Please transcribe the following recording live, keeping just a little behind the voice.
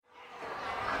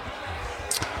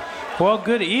Well,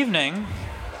 good evening,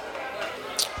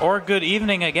 or good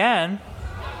evening again.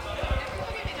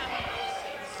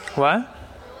 What?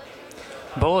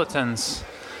 Bulletins.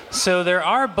 So there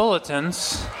are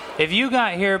bulletins. If you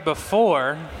got here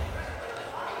before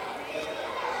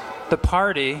the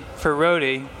party for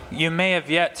Rhodey, you may have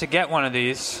yet to get one of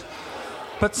these,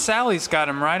 but Sally's got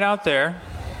them right out there.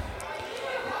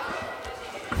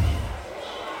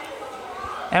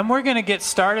 And we're going to get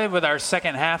started with our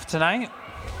second half tonight.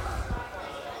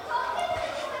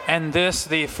 And this,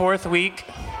 the fourth week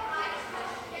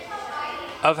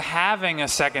of having a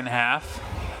second half.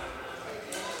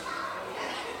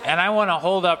 And I want to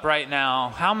hold up right now,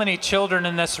 how many children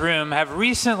in this room have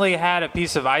recently had a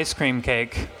piece of ice cream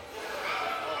cake?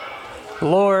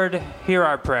 Lord, hear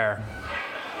our prayer.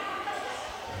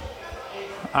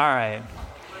 All right.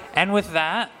 And with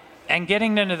that, and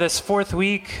getting into this fourth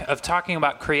week of talking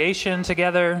about creation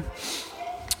together,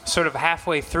 sort of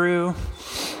halfway through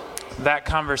that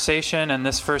conversation and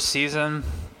this first season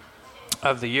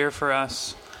of the year for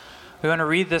us, we want to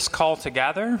read this call to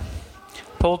gather,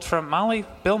 pulled from Molly.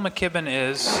 Bill McKibben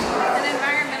is an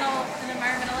environmentalist.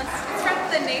 It's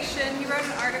from The Nation. He wrote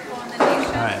an article in The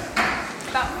Nation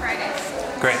about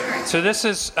Fridays. Great. So this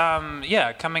is,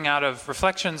 coming out of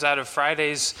reflections out of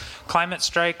Friday's climate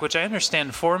strike, which I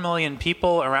understand 4 million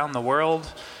people around the world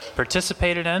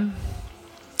participated in.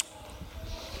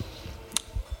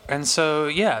 And so,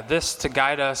 this to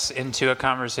guide us into a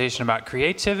conversation about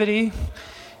creativity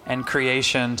and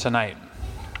creation tonight.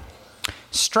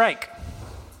 Strike.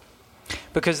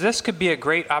 Because this could be a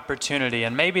great opportunity,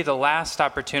 and maybe the last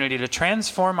opportunity, to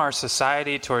transform our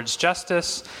society towards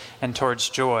justice and towards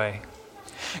joy.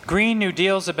 Green New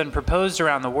Deals have been proposed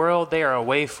around the world. They are a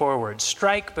way forward.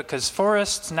 Strike because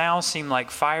forests now seem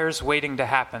like fires waiting to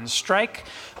happen. Strike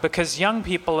because young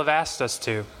people have asked us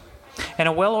to. In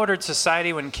a well-ordered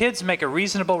society, when kids make a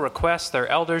reasonable request, their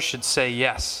elders should say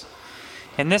yes.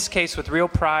 In this case, with real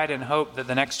pride and hope that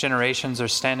the next generations are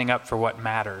standing up for what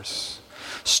matters.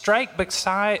 Strike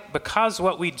because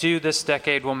what we do this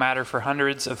decade will matter for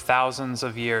hundreds of thousands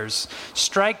of years.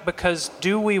 Strike because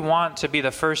do we want to be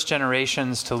the first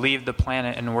generations to leave the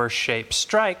planet in worse shape?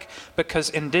 Strike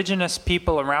because indigenous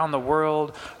people around the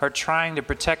world are trying to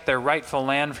protect their rightful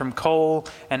land from coal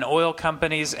and oil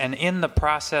companies, and in the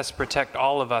process protect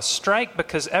all of us. Strike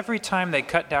because every time they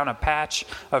cut down a patch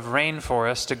of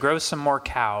rainforest to grow some more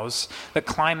cows, the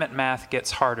climate math gets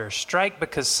harder. Strike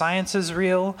because science is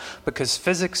real, because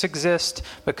physics exists,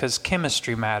 because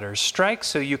chemistry matters. Strike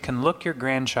so you can look your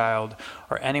grandchild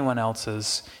or anyone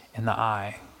else's in the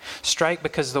eye. Strike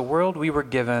because the world we were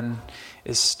given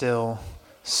is still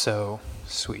so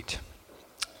sweet.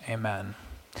 Amen.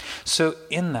 So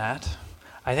in that,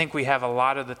 I think we have a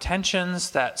lot of the tensions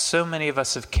that so many of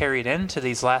us have carried into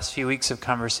these last few weeks of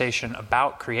conversation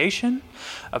about creation,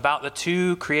 about the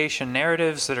two creation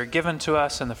narratives that are given to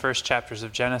us in the first chapters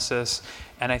of Genesis.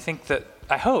 And I think that,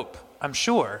 I'm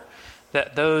sure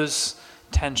that those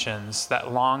tensions,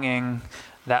 that longing,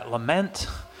 that lament,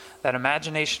 that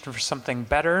imagination for something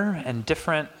better and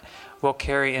different will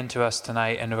carry into us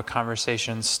tonight, into a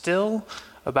conversation still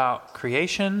about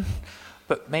creation,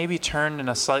 but maybe turned in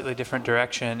a slightly different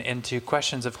direction into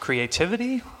questions of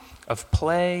creativity, of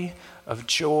play, of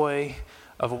joy,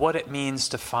 of what it means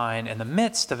to find, in the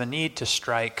midst of a need to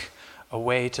strike, a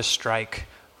way to strike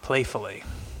playfully.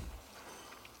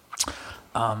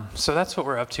 So that's what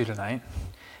we're up to tonight.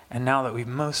 And now that we've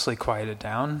mostly quieted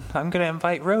down, I'm going to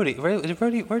invite Rhodey.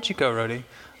 Rhodey, where'd you go, Rhodey?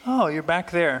 Oh, you're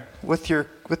back there with your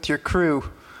crew,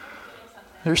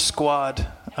 your squad.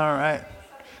 All right.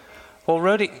 Well,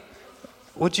 Rhodey,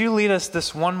 would you lead us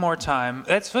this one more time?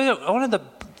 That's one of the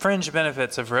fringe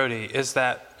benefits of Rhodey is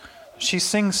that she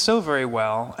sings so very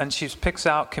well, and she picks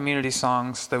out community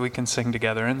songs that we can sing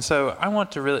together. And so I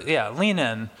want to really, lean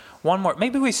in. One more.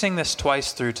 Maybe we sing this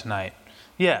twice through tonight.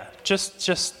 Yeah,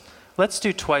 just let's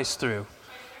do twice through.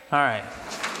 All right.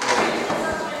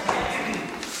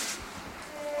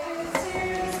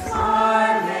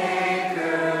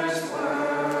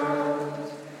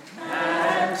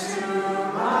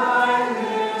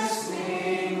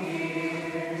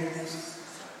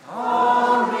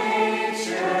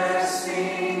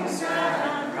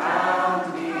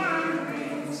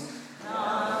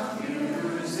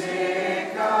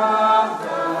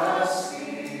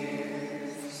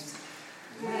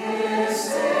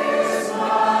 This is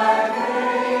my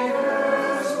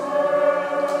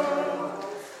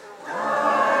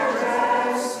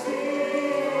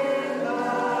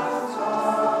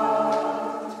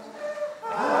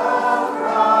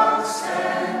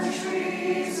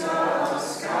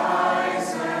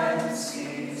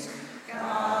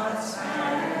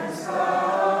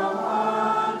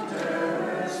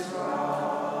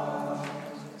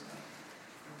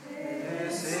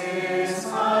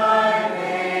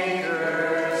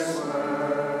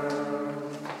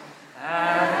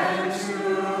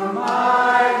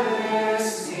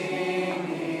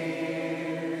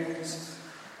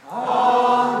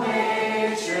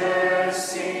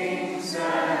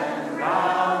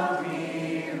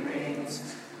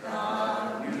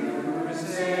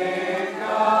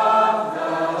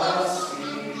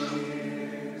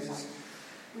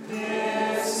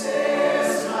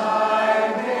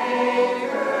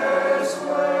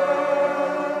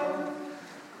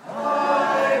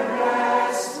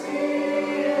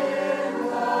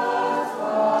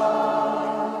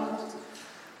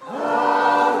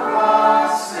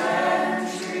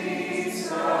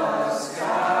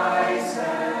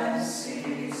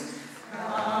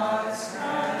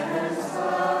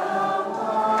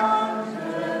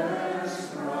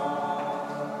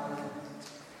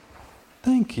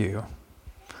Thank you.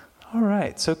 All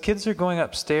right, so kids are going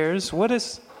upstairs. What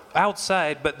is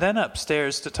outside, but then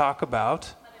upstairs to talk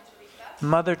about?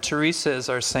 Mother Teresa is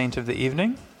our saint of the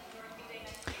evening.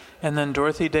 And then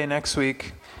Dorothy Day next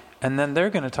week. And then they're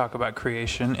going to talk about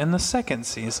creation in the second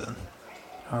season.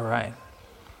 All right.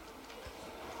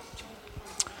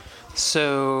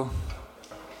 So,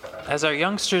 as our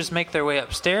youngsters make their way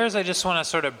upstairs, I just want to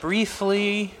sort of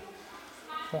briefly...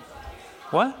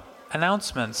 What?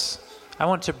 Announcements. I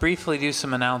want to briefly do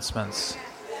some announcements. So 2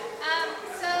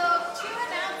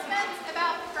 announcements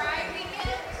about Pride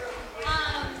Weekend.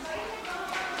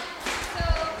 So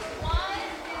one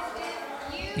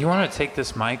is You want to take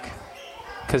this mic?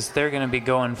 Because they're going to be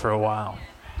going for a while.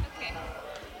 Okay.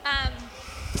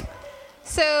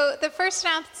 So the first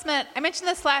announcement, I mentioned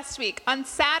this last week. On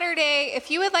Saturday, if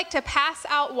you would like to pass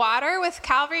out water with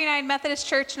Calvary United Methodist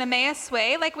Church in Emmaus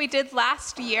Way, like we did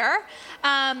last year,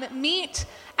 meet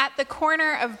at the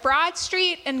corner of Broad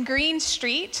Street and Green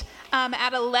Street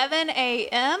at 11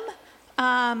 a.m.,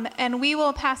 and we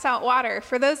will pass out water.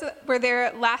 For those that were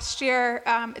there last year,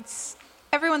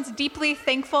 everyone's deeply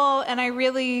thankful, and it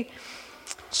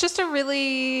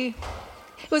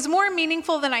was more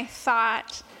meaningful than I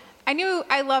thought. I knew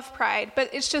I love Pride, but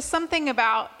it's just something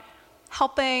about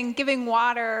giving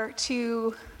water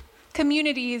to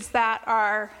communities that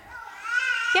are,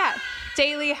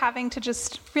 daily having to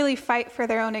just really fight for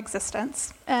their own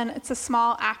existence. And it's a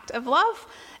small act of love,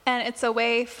 and it's a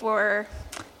way for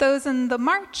those in the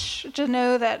march to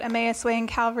know that Emmaus Way and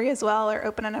Calvary as well are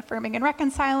open and affirming and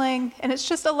reconciling, and it's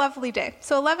just a lovely day.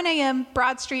 So 11 a.m.,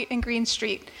 Broad Street and Green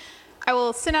Street. I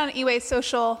will send out an e-way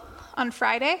social on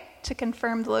Friday to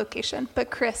confirm the location,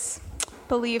 but Chris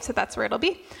believes that that's where it'll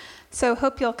be. So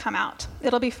hope you'll come out.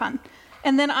 It'll be fun.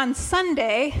 And then on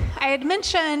Sunday, we had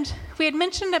mentioned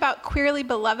about Queerly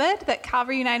Beloved, that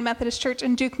Calvary United Methodist Church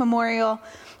and Duke Memorial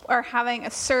are having a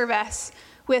service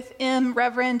with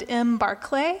Reverend M.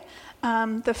 Barclay,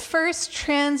 the first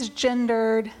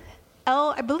transgendered,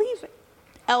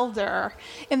 elder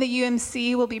in the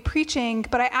UMC will be preaching.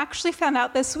 But I actually found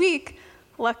out this week,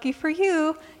 lucky for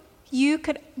you, you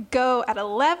could go at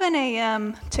 11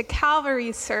 a.m. to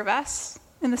Calvary's service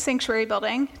in the sanctuary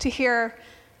building to hear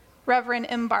Reverend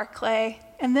M. Barclay,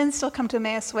 and then still come to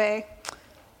Emmaus Way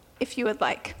if you would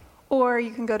like. Or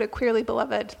you can go to Queerly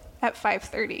Beloved at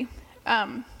 5:30.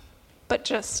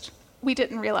 But we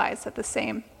didn't realize that it's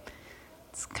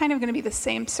kind of going to be the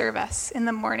same service in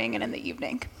the morning and in the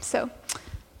evening. So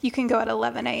you can go at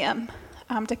 11 a.m.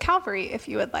 To Calvary if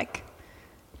you would like.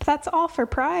 But that's all for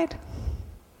Pride.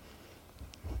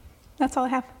 That's all I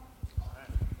have.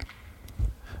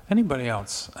 Anybody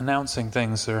else announcing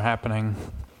things that are happening?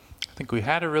 I think we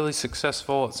had a really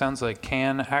successful, it sounds like,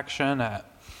 can action at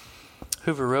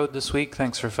Hoover Road this week.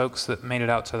 Thanks for folks that made it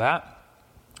out to that.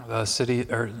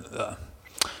 The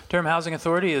Durham Housing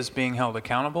Authority is being held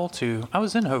accountable to, I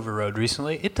was in Hoover Road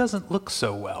recently. It doesn't look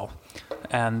so well.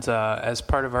 And as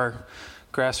part of our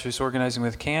grassroots organizing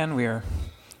with CAN, we are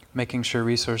making sure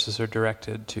resources are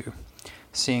directed to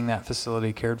seeing that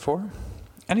facility cared for.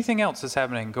 Anything else that's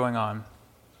happening, going on,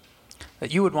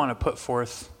 that you would want to put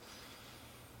forth?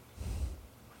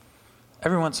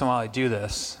 Every once in a while I do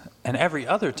this, and every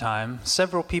other time,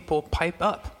 several people pipe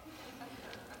up.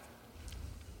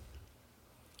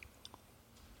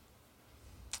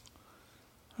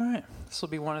 All right, this will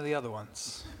be one of the other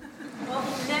ones. Well,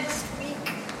 next week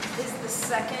is the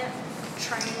second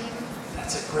training.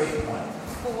 That's a great one.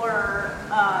 For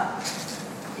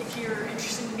if you're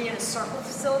interested in being a circle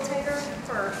facilitator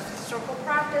for circle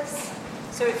practice.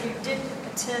 So if you didn't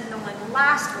attend the one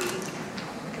last week,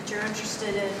 but you're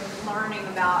interested in learning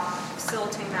about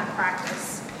facilitating that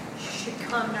practice, you should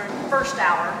come during the first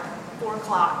hour, 4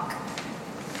 o'clock,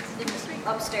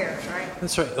 upstairs, right?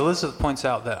 That's right. Elizabeth points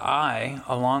out that I,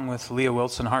 along with Leah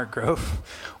Wilson Hartgrove,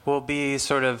 will be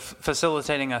sort of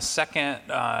facilitating a second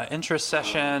interest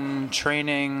session,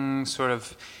 training, sort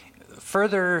of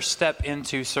further step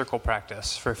into circle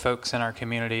practice for folks in our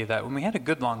community that when we had a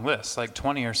good long list, like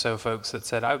 20 or so folks that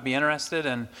said, I would be interested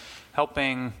in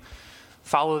helping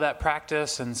follow that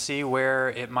practice and see where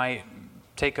it might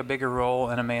take a bigger role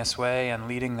in Emmaus Way and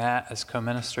leading that as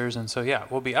co-ministers. And so,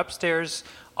 we'll be upstairs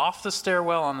off the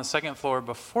stairwell on the second floor.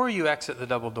 Before you exit the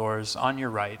double doors, on your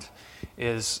right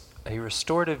is a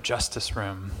restorative justice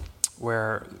room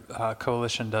where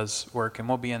Coalition does work, and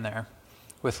we'll be in there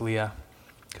with Leah,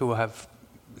 who will have,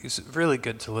 is really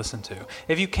good to listen to.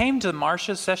 If you came to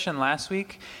Marcia's session last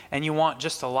week and you want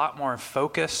just a lot more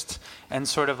focused and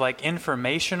sort of like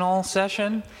informational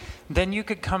session, then you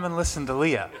could come and listen to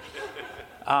Leah.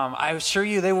 I assure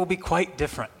you they will be quite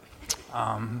different.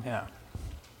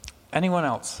 Anyone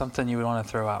else? Something you would want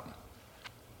to throw out?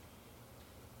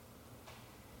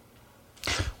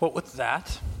 Well, with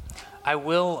that, I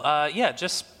will,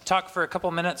 just talk for a couple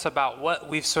minutes about what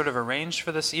we've sort of arranged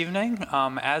for this evening.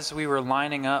 As we were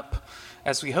lining up,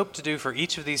 as we hope to do for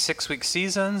each of these 6-week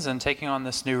seasons and taking on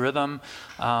this new rhythm,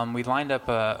 we lined up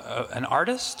an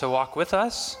artist to walk with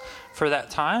us for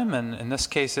that time. And in this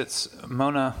case, it's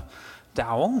Mona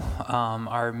Dowell,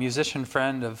 our musician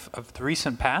friend of the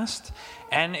recent past.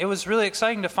 And it was really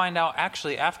exciting to find out,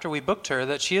 actually, after we booked her,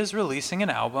 that she is releasing an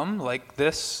album like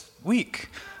this week.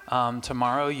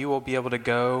 Tomorrow you will be able to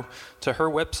go to her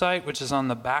website, which is on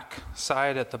the back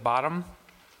side at the bottom,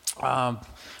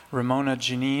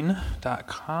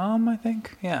 RamonaJanine.com, I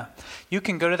think. Yeah. You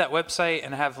can go to that website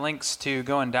and have links to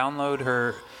go and download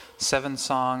her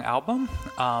 7-song album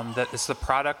that is the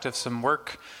product of some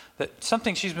work,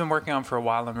 something she's been working on for a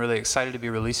while and really excited to be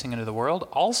releasing into the world.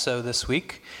 Also this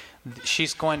week,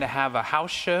 she's going to have a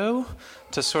house show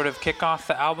to sort of kick off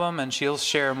the album, and she'll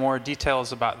share more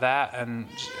details about that. And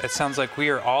it sounds like we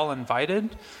are all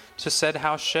invited to said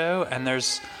house show, and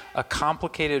there's a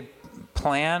complicated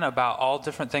plan about all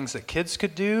different things that kids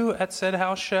could do at said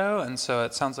house show, and so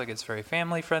it sounds like it's very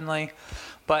family friendly.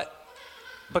 But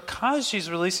because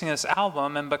she's releasing this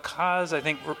album, and because I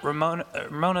think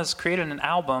Ramona's created an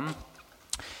album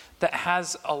that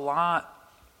has a lot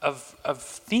of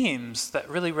themes that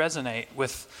really resonate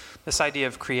with this idea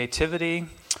of creativity,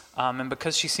 and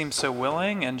because she seems so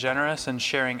willing and generous and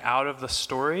sharing out of the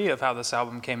story of how this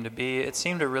album came to be, it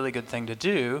seemed a really good thing to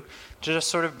do, to just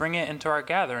sort of bring it into our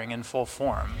gathering in full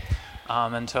form,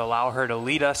 and to allow her to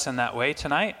lead us in that way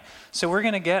tonight. So we're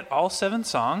going to get all 7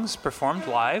 songs performed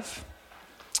live,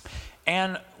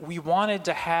 and we wanted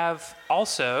to have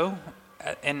also,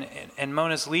 in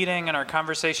Mona's leading and our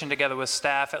conversation together with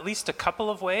staff, at least a couple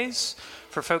of ways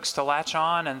for folks to latch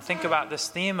on and think about this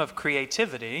theme of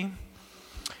creativity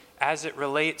as it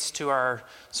relates to our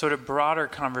sort of broader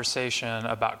conversation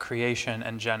about creation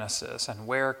and Genesis, and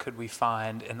where could we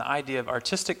find in the idea of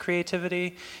artistic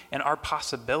creativity and our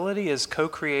possibility as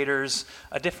co-creators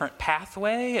a different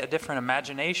pathway, a different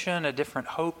imagination, a different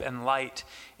hope and light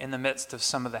in the midst of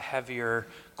some of the heavier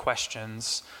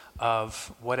questions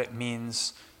of what it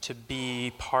means to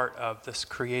be part of this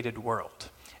created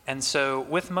world. And so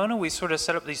with Mona, we sort of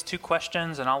set up these 2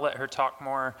 questions, and I'll let her talk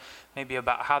more maybe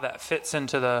about how that fits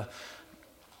into the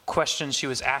questions she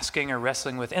was asking or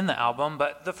wrestling with in the album.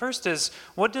 But the first is,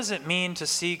 what does it mean to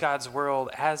see God's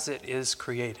world as it is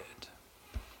created?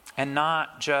 And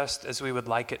not just as we would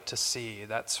like it to see.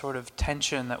 That sort of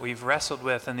tension that we've wrestled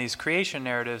with in these creation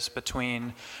narratives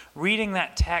between reading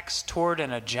that text toward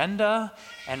an agenda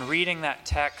and reading that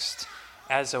text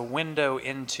as a window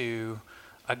into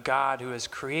a God who is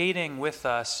creating with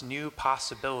us new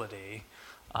possibility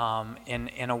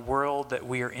in a world that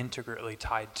we are integrally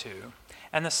tied to.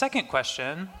 And the second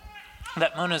question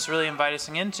that Mona is really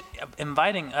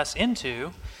inviting us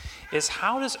into is,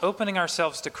 how does opening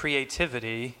ourselves to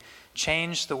creativity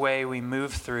change the way we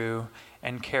move through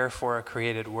and care for a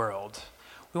created world?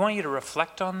 We want you to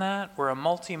reflect on that. We're a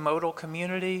multimodal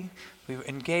community. We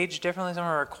engage differently. Some of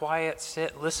our quiet,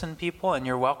 sit, listen people, and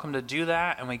you're welcome to do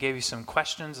that. And we gave you some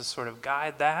questions to sort of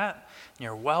guide that. And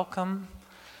you're welcome.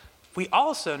 We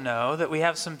also know that we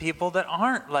have some people that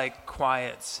aren't like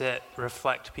quiet, sit,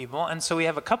 reflect people. And so we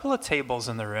have a couple of tables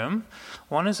in the room.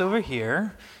 One is over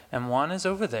here, and one is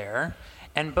over there.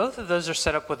 And both of those are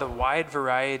set up with a wide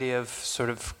variety of sort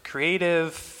of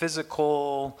creative,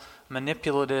 physical,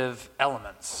 manipulative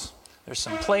elements. There's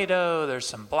some Play-Doh, there's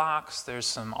some blocks, there's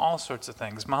some all sorts of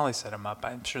things. Molly set them up.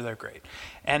 I'm sure they're great.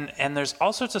 And there's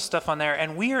all sorts of stuff on there.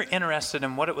 And we are interested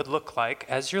in what it would look like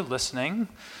as you're listening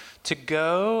to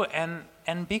go and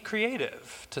be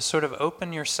creative, to sort of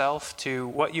open yourself to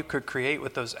what you could create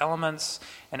with those elements,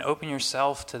 and open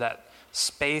yourself to that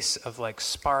space of like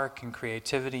spark and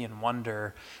creativity and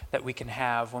wonder that we can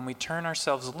have when we turn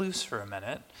ourselves loose for a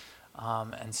minute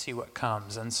and see what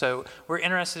comes. And so we're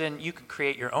interested in, you could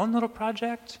create your own little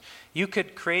project. You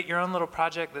could create your own little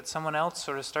project that someone else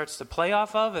sort of starts to play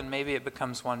off of, and maybe it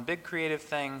becomes one big creative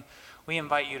thing. We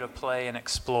invite you to play and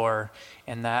explore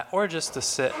in that, or just to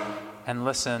sit and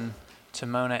listen to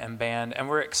Mona and band. And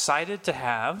we're excited to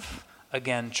have,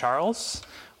 again, Charles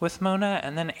with Mona,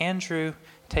 and then Andrew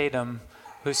Tatum,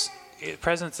 whose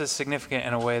presence is significant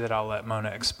in a way that I'll let Mona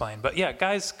explain. But yeah,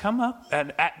 guys, come up.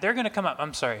 And they're going to come up,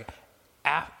 I'm sorry,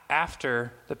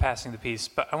 after the passing of the peace.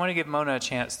 But I want to give Mona a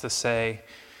chance to say,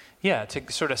 yeah,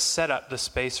 to sort of set up the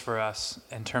space for us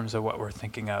in terms of what we're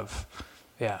thinking of.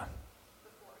 Yeah.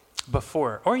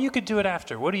 Before. Or you could do it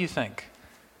after. What do you think?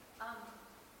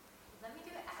 Let me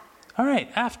do it All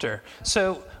right, after.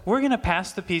 So we're going to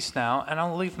pass the piece now, and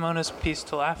I'll leave Mona's piece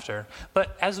till after.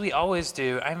 But as we always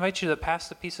do, I invite you to pass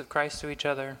the peace of Christ to each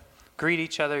other, greet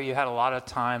each other. You had a lot of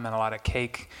time and a lot of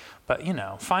cake, but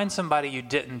find somebody you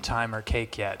didn't time or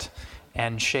cake yet,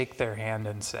 and shake their hand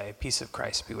and say, "Peace of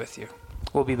Christ be with you."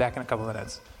 We'll be back in a couple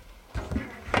minutes.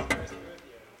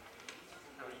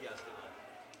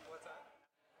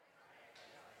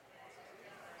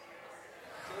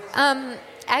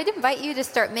 I'd invite you to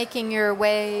start making your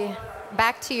way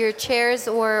back to your chairs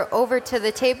or over to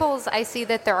the tables. I see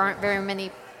that there aren't very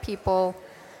many people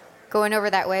going over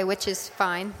that way, which is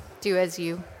fine. Do as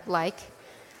you like.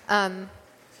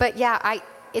 But yeah,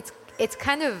 it's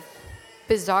kind of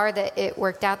bizarre that it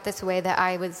worked out this way, that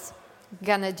I was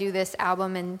gonna do this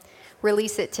album and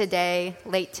release it today,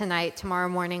 late tonight, tomorrow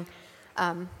morning,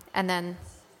 and then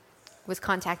was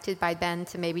contacted by Ben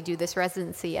to maybe do this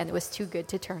residency, and it was too good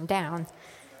to turn down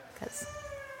because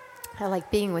I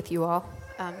like being with you all.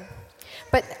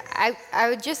 But I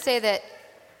would just say that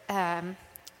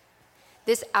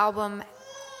this album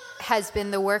has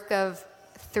been the work of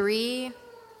 3,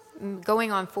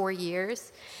 going on 4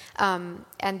 years, and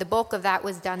the bulk of that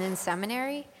was done in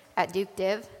seminary at Duke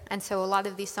Div, and so a lot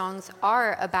of these songs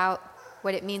are about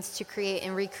what it means to create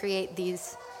and recreate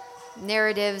these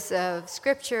narratives of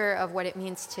scripture, of what it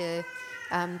means to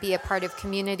be a part of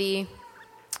community.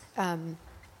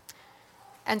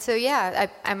 And so, yeah,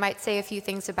 I might say a few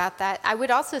things about that. I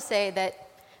would also say that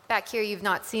back here you've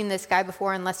not seen this guy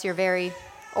before unless you're very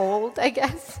old, I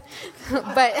guess.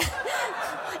 But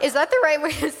is that the right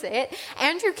way to say it?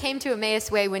 Andrew came to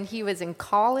Emmaus Way when he was in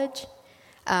college,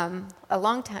 a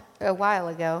while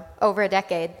ago, over a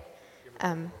decade.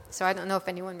 So I don't know if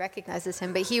anyone recognizes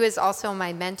him, but he was also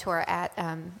my mentor at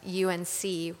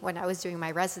UNC when I was doing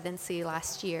my residency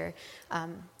last year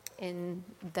in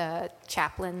the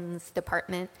chaplains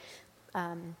department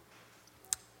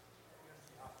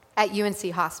at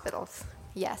UNC Hospitals,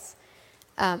 yes.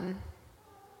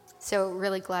 So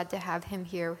really glad to have him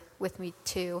here with me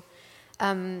too.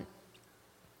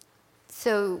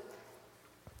 So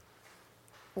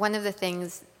one of the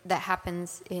things that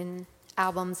happens in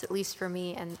albums, at least for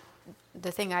me, and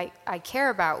the thing I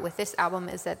care about with this album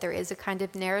is that there is a kind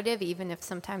of narrative, even if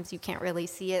sometimes you can't really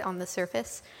see it on the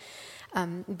surface.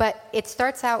 But it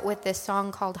starts out with this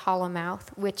song called Hollow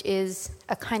Mouth, which is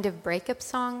a kind of breakup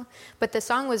song. But the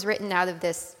song was written out of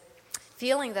this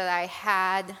feeling that I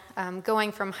had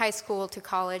going from high school to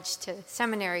college to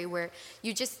seminary, where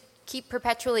you just keep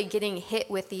perpetually getting hit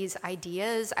with these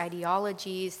ideas,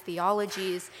 ideologies,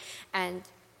 theologies, and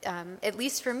at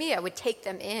least for me, I would take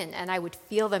them in and I would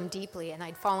feel them deeply and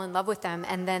I'd fall in love with them,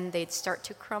 and then they'd start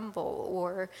to crumble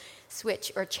or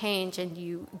switch or change, and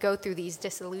you go through these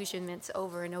disillusionments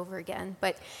over and over again.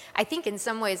 But I think in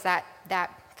some ways that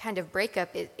kind of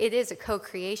breakup, it is a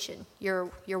co-creation.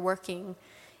 You're working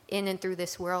in and through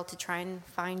this world to try and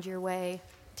find your way,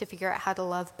 to figure out how to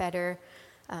love better,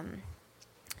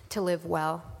 to live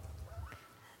well.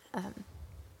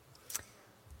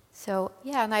 So,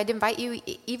 yeah, and I'd invite you,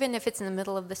 even if it's in the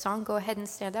middle of the song, go ahead and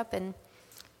stand up and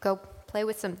go play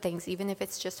with some things, even if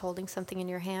it's just holding something in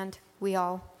your hand. We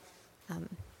all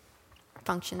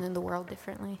function in the world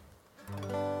differently.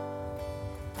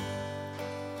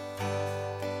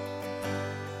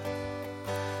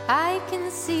 I can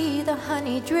see the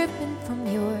honey dripping from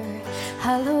your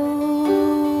hollow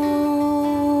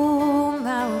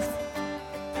mouth.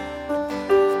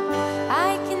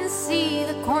 I can see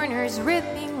the corners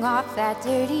ripping off that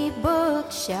dirty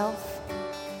bookshelf.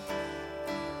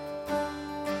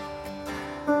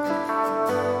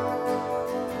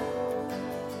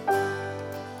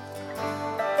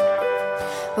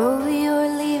 Oh, you're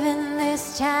leaving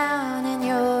this town and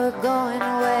you're going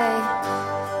away.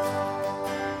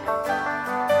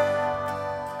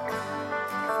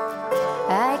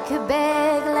 I could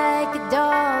beg like a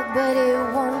dog, but it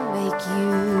won't make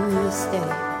you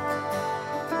stay.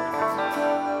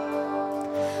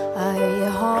 Are you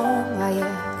home? Are you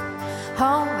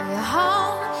home? Are you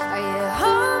home? Are you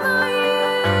home? Are you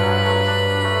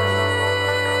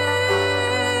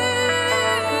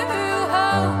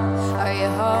home? Are you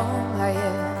home? Are you home? Are you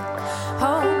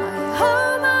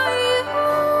home? Are you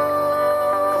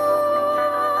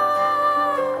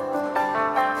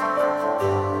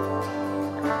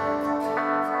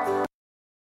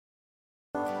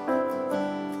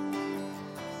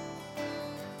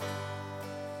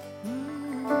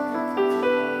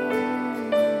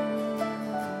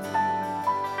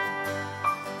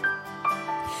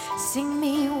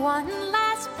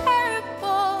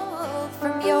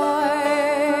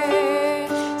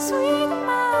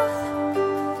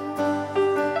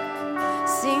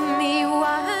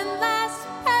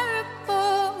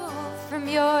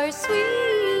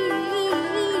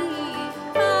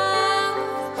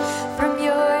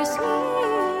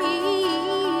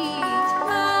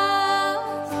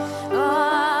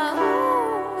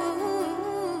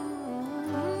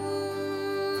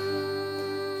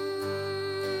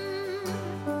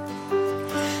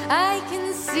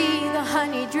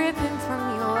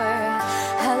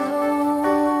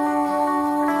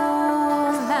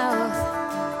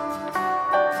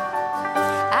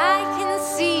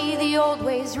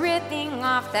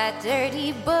off that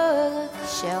dirty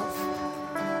bookshelf.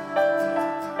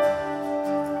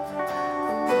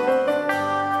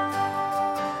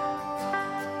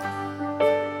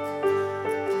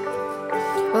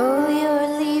 Oh,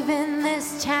 you're leaving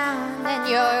this town and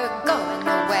you're going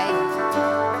away.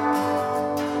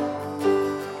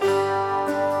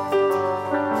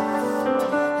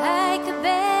 I could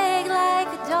beg like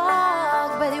a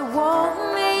dog, but it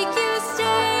won't make you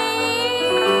stay.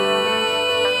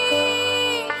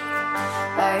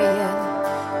 Are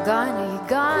you gone? Are you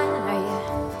gone? Are you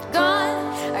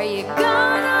gone? Are you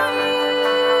gone? Are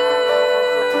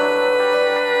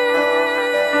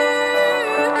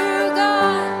you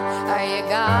gone? Are you gone? Are you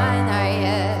gone?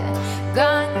 Are you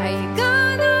gone? Are you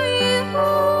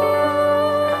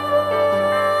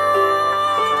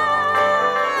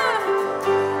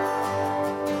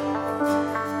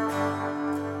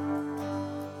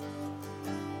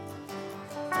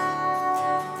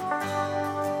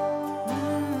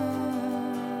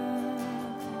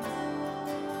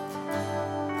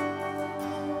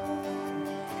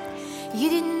You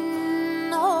didn't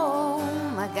know,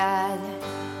 my God.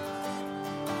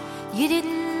 You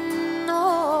didn't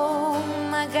know,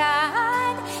 my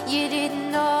God. You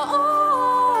didn't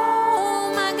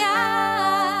know, my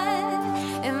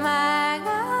God. Am I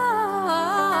gone?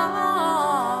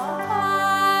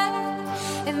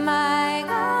 Am I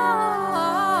gone?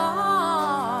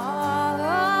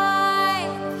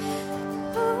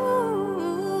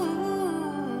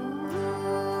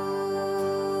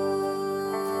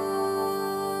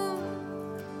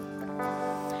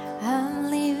 I'm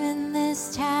leaving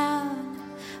this town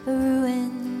a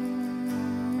ruin.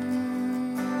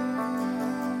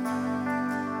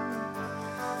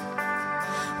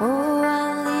 Oh,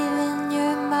 I'm leaving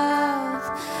your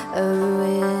mouth a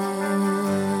ruin.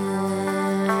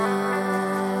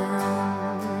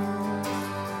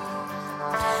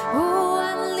 Oh,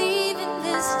 I'm leaving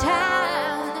this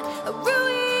town a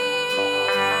ruin.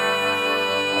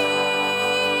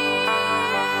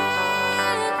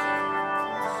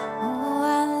 Oh,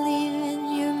 I'm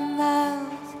leaving your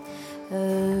mouth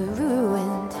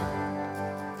ruined.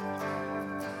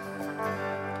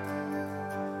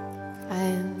 I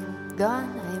am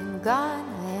gone, I am gone,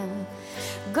 I am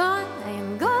gone, I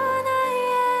am gone, I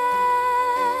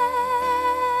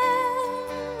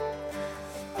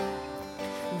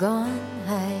am gone,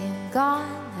 I am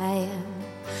gone, I am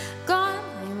gone,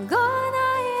 I am gone,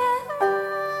 I am.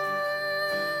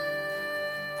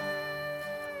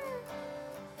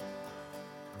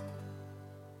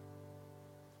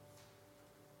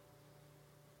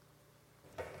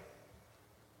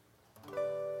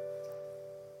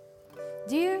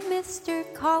 Dear Mr.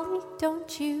 Colleague,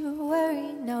 don't you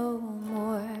worry no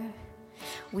more.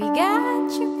 We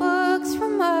got your books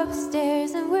from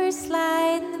upstairs and we're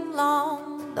sliding them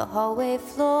along the hallway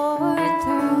floor and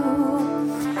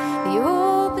through the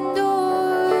open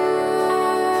door.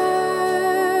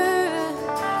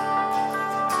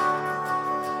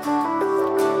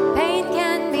 Pain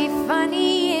can be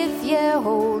funny if you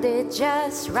hold it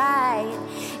just right.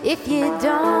 If you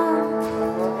don't,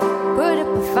 put up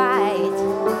a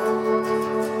fight.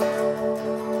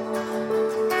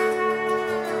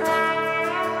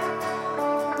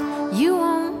 You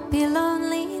won't be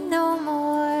lonely no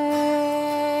more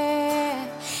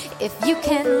if you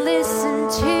can listen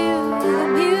to the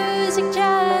music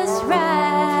just right.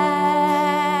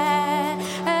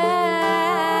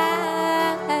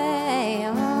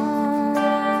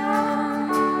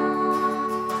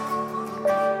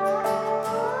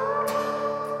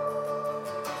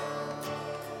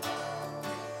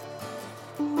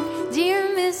 Dear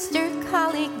Mr.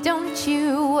 Colleague, don't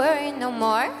you worry no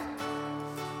more.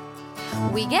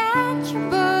 We got your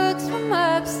books from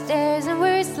upstairs and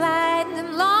we're sliding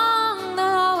them along the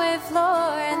hallway floor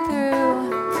and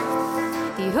through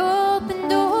the open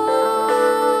doors.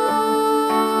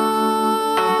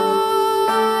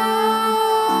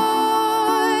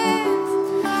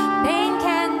 Pain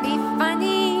can be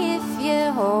funny if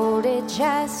you hold it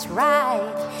just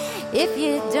right. If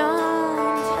you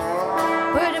don't,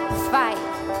 put up a fight.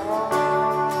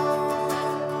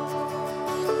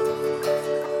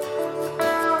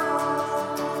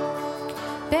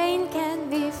 Pain can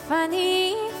be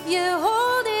funny if you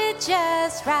hold it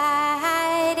just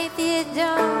right. If you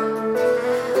don't,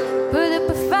 put up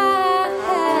a fight.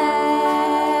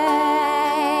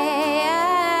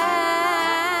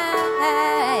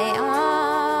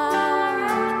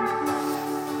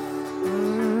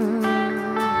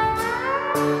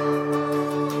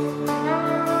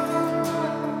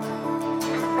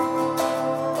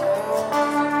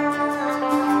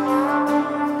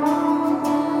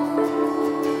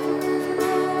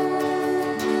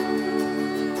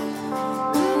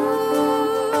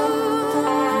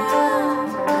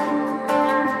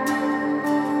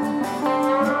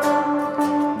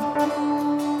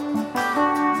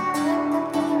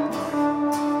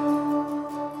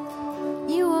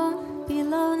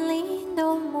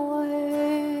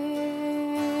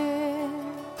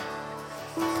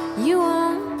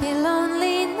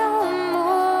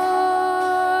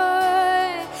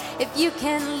 You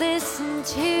can listen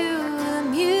to the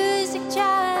music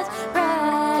just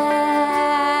right.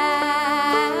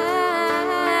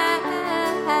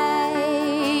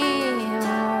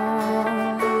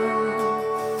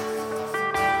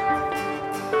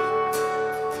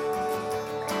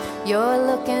 You're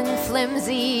looking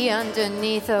flimsy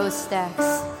underneath those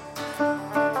stacks.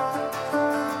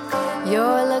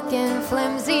 You're looking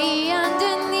flimsy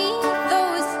underneath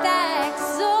those stacks.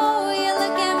 Oh, you're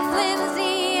looking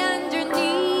flimsy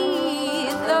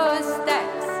underneath those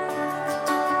stacks.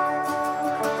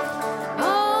 Oh,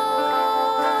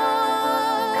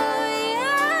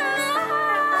 yeah.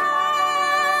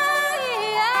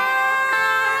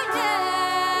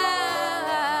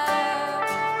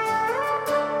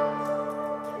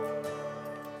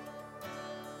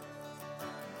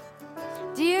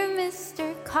 Dear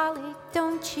Mr. Colleague,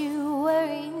 don't you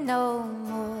worry no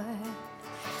more.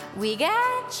 We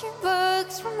got your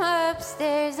books from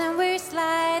upstairs and we're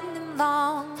sliding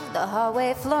along the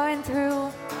hallway, flooring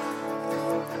through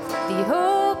the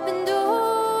open door.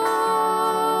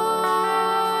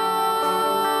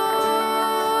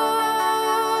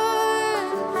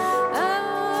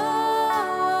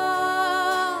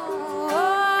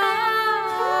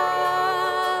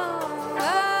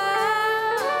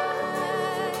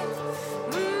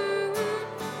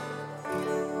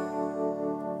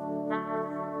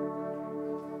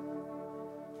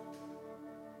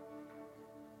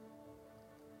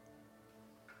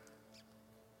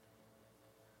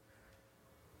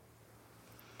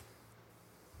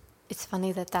 It's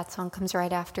funny that that song comes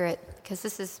right after it, because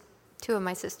this is two of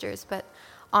my sisters, but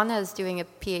Anna is doing a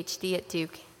PhD at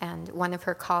Duke, and one of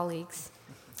her colleagues,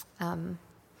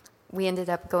 we ended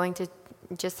up going to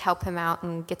just help him out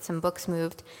and get some books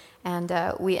moved, and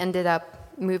we ended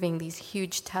up moving these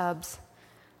huge tubs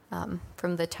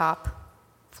from the top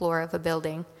floor of a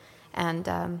building, and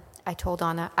I told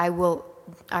Anna, I will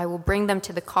bring them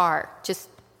to the car. Just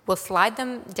we'll slide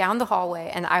them down the hallway,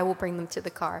 and I will bring them to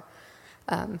the car.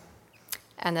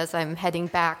 And as I'm heading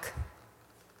back,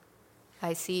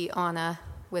 I see Anna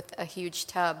with a huge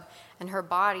tub, and her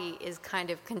body is kind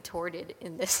of contorted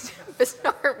in this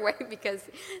bizarre way because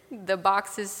the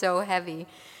box is so heavy.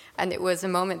 And it was a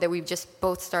moment that we just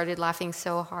both started laughing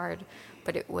so hard,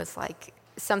 but it was like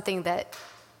something that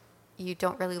you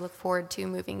don't really look forward to,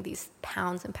 moving these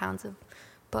pounds and pounds of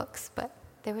books. But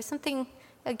there was something,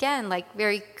 again, like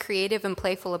very creative and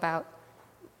playful about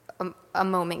a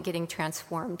moment getting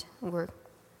transformed. We're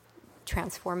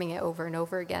transforming it over and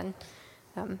over again,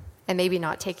 and maybe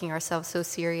not taking ourselves so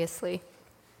seriously.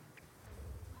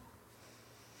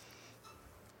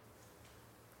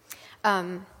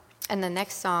 And the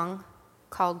next song,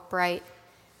 called Bright,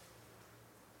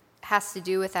 has to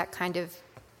do with that kind of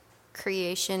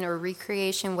creation or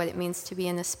recreation, what it means to be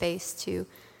in a space, to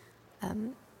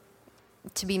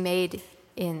be made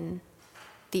in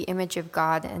the image of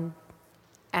God,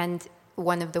 and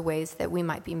one of the ways that we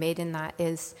might be made in that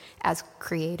is as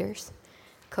creators,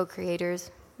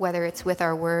 co-creators, whether it's with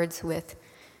our words, with,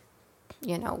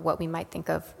 what we might think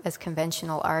of as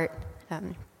conventional art,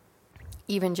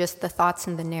 even just the thoughts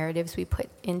and the narratives we put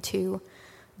into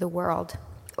the world,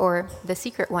 or the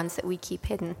secret ones that we keep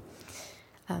hidden.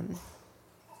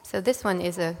 So this one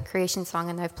is a creation song,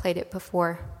 and I've played it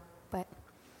before, but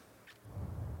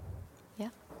yeah.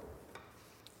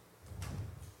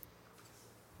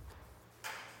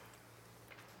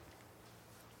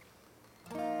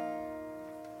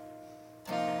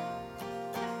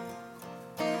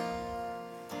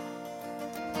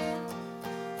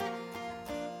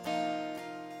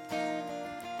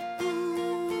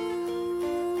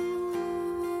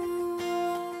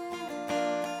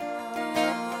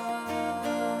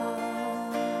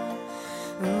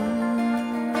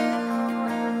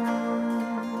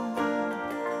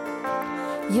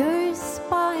 Your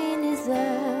spine is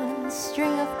a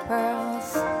string of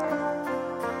pearls,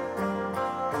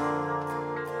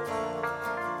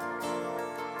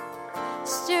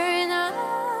 stirring up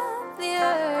the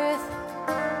earth.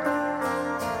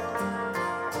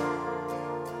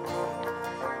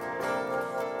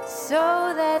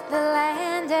 So that the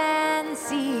land and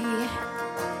sea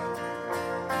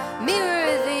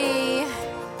mirror thee,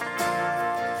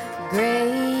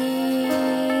 great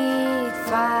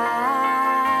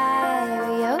fiery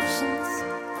oceans.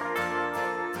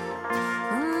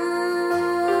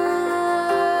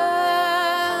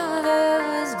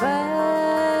 Those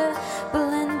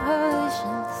bubbling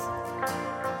potions.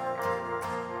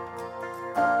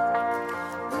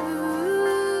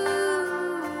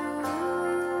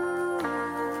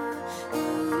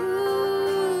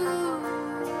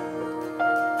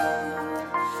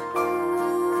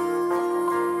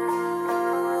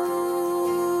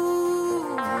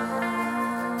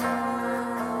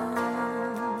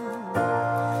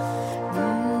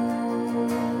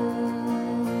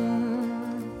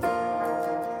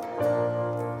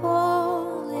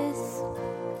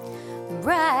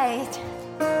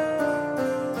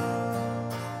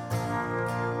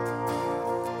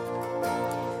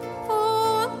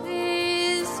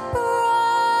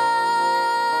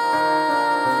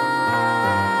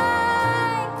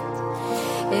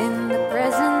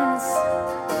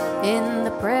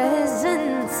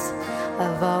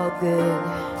 good.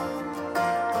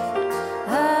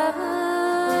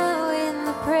 Oh, in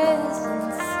the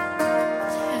presence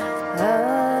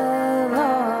of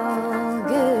all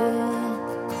good.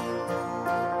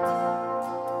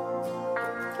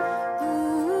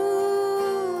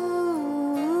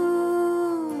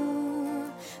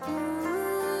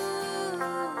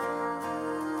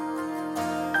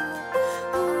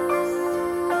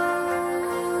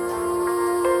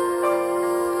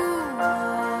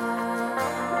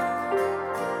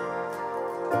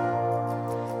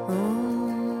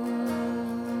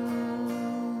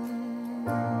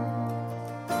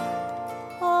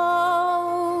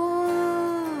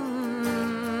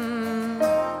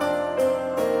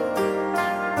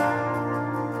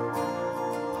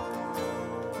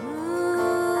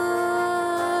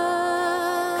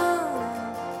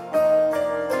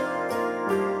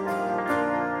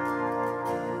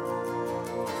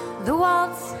 The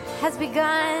waltz has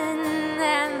begun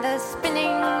and the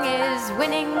spinning is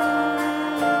winning.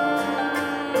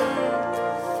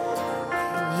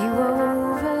 You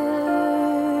over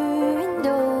and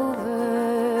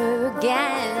over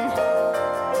again.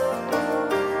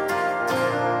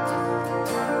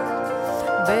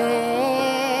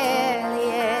 Barely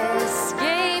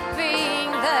escaping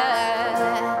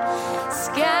the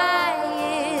sky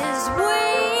is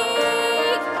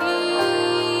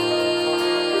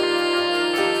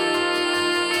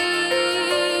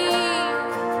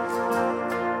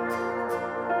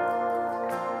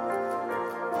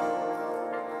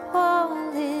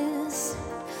all is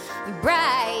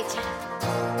bright.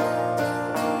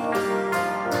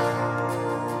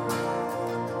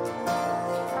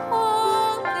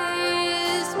 All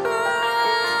is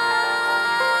bright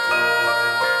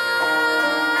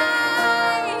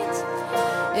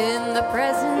in the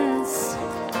presence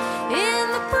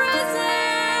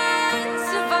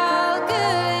of all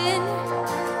good.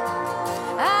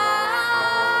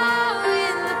 Oh,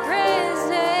 in the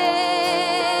presence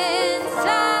of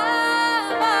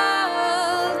all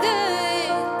good.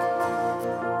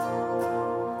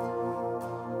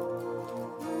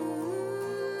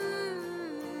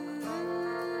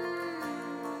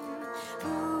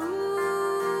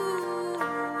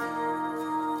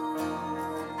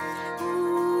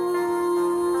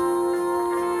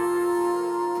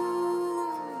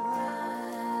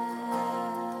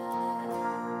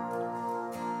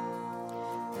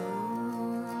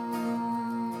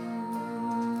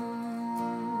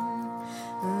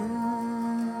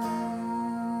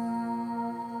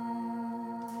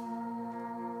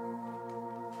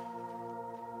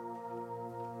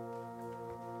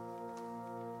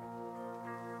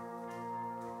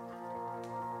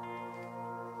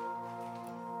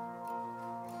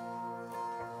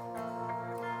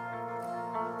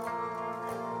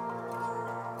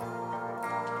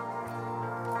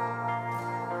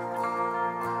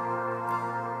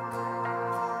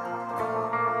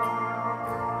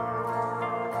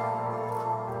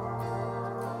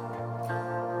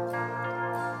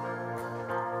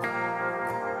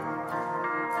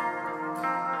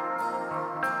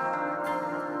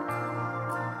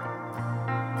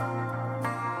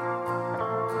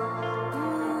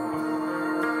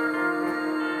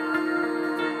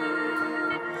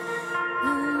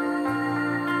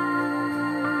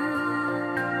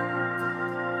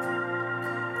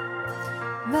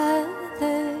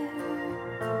 Mother,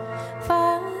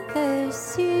 father,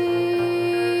 sister,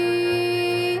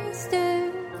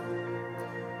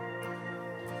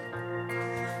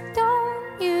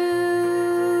 don't you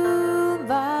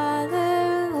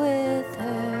bother with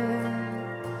her.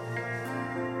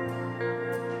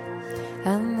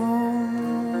 I'm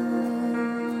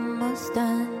almost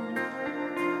done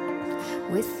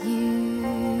with you.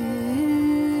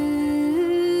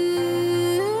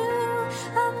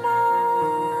 I'm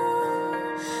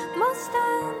almost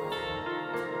done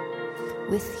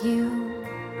with you.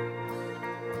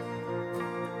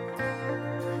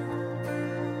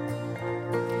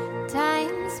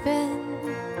 Time's been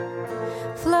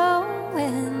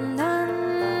flowing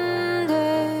under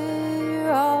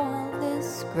all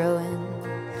this growing.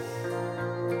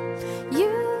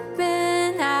 You've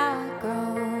been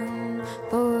outgrown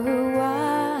for a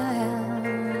while.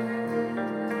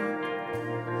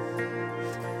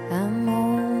 I'm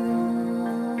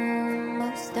almost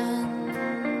done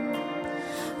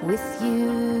with you.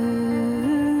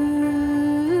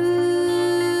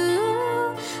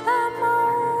 I'm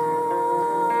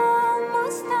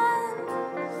almost done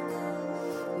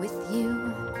with you.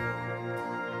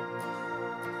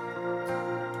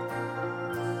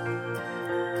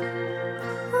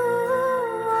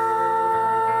 Ooh,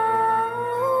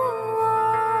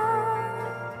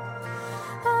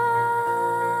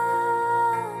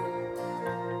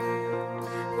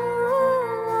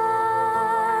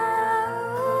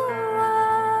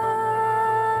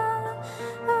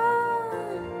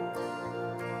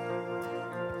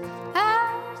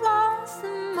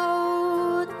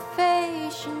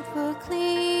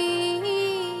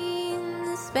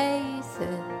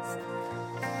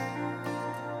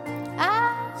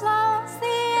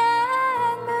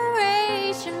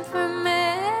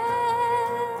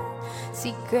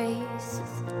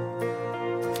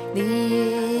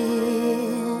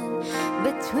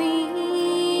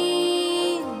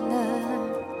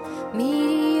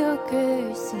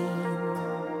 darker scene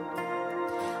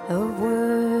of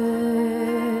words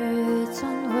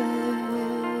on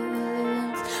words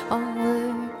on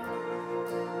words.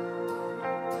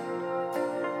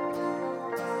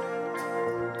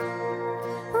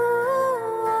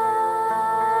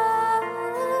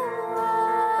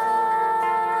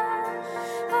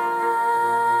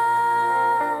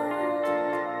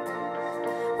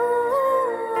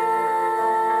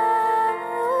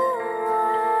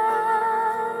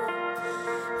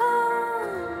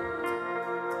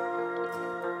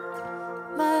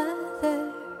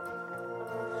 Mother,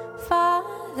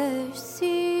 Father,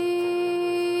 sister,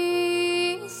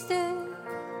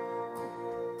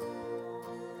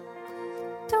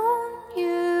 don't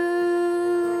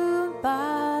you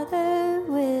bother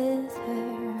with her.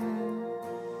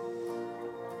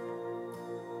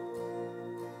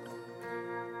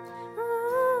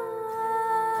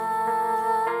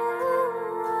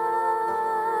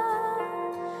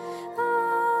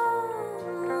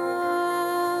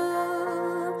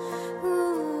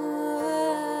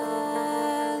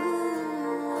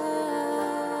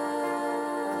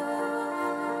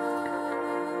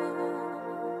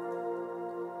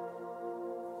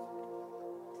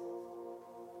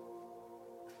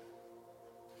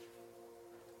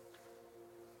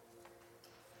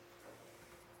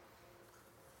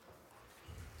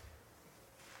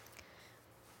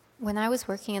 When I was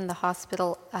working in the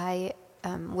hospital, I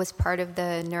was part of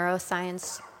the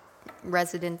neuroscience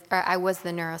resident, or I was the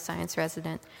neuroscience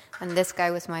resident, and this guy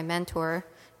was my mentor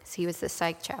because he was the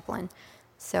psych chaplain.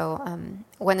 So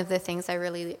one of the things I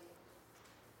really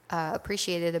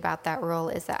appreciated about that role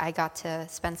is that I got to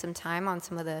spend some time on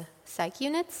some of the psych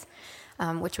units,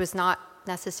 which was not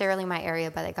necessarily my area,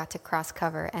 but I got to cross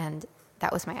cover, and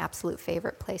that was my absolute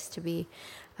favorite place to be.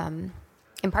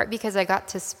 In part because I got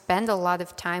to spend a lot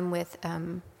of time with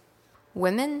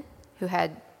women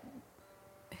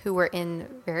who were in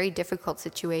very difficult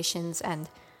situations, and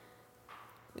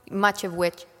much of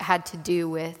which had to do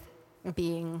with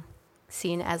being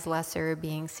seen as lesser,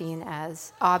 being seen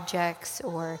as objects,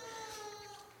 or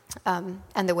and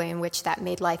the way in which that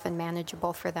made life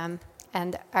unmanageable for them.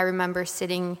 And I remember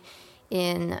sitting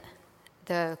in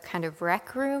the kind of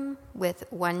rec room with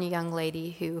one young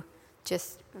lady who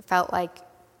just felt like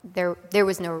there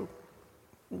was no,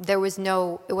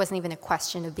 it wasn't even a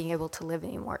question of being able to live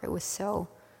anymore. It was so,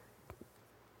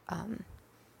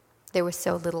 there was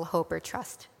so little hope or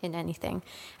trust in anything.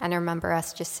 And I remember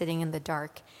us just sitting in the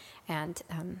dark, and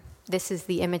this is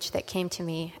the image that came to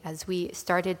me as we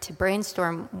started to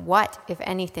brainstorm what, if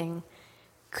anything,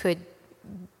 could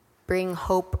bring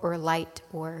hope or light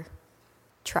or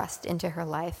trust into her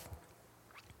life.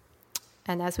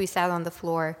 And as we sat on the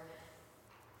floor,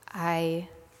 I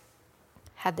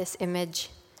had this image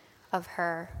of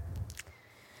her.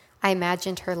 I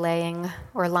imagined her lying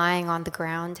on the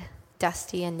ground,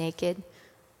 dusty and naked,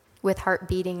 with heart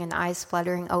beating and eyes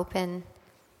fluttering open,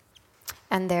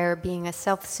 and there being a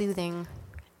self-soothing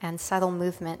and subtle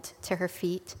movement to her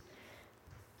feet.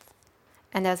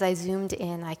 And as I zoomed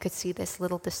in, I could see this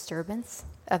little disturbance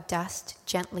of dust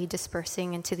gently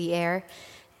dispersing into the air,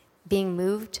 being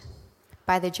moved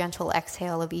by the gentle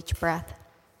exhale of each breath.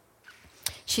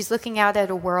 She's looking out at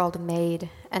a world made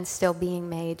and still being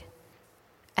made.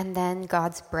 And then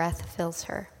God's breath fills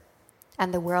her,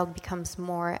 and the world becomes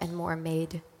more and more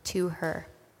made to her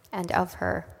and of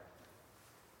her.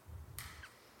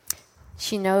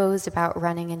 She knows about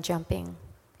running and jumping.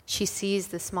 She sees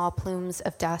the small plumes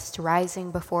of dust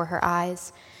rising before her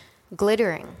eyes,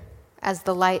 glittering as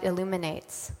the light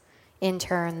illuminates, in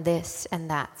turn, this and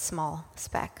that small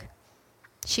speck.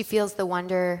 She feels the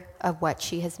wonder of what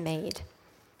she has made,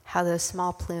 how those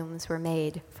small plumes were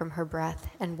made from her breath,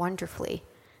 and wonderfully,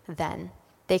 then,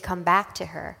 they come back to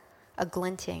her, a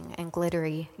glinting and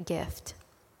glittery gift.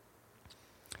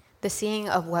 The seeing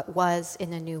of what was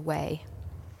in a new way,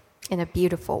 in a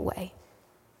beautiful way.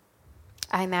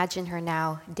 I imagine her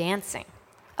now dancing,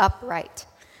 upright,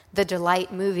 the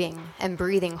delight moving and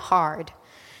breathing hard,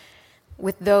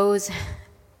 with those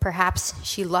perhaps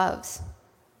she loves,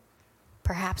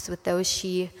 perhaps with those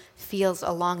she feels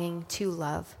a longing to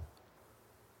love.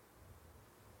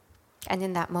 And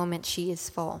in that moment, she is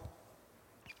full.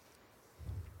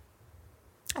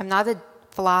 I'm not a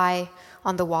fly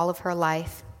on the wall of her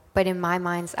life, but in my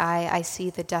mind's eye, I see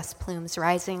the dust plumes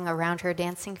rising around her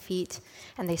dancing feet,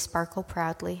 and they sparkle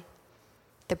proudly.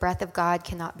 The breath of God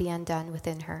cannot be undone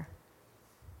within her.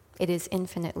 It is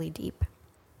infinitely deep.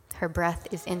 Her breath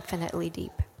is infinitely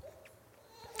deep.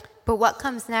 But what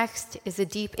comes next is a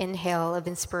deep inhale of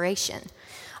inspiration,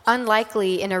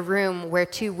 unlikely in a room where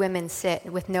two women sit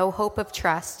with no hope of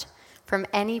trust, from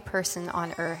any person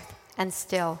on earth, and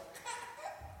still,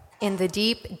 in the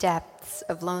deep depths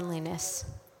of loneliness,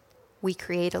 we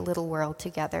create a little world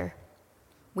together.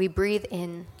 We breathe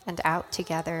in and out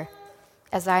together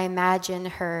as I imagine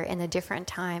her in a different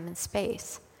time and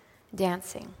space,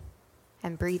 dancing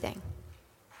and breathing.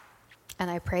 And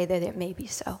I pray that it may be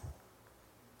so.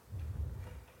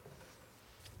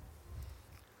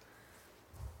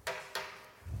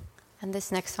 And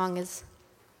this next song is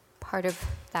part of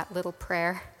that little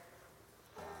prayer.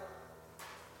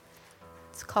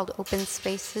 It's called Open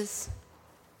Spaces.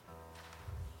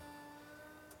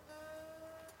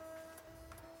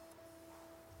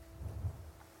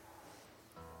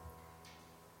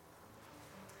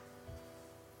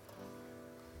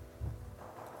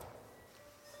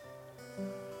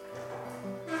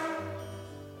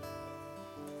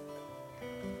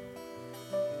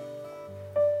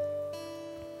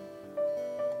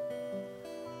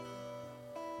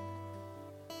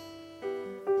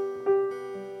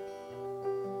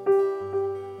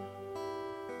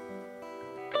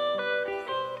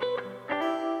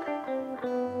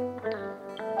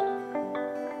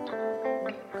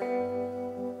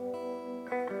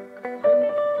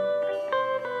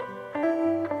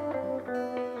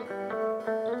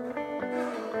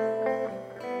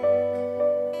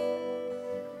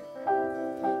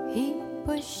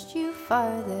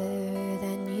 Farther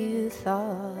than you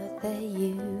thought that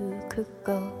you could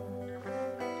go.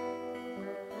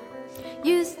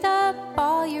 Used up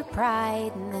all your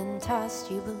pride and then tossed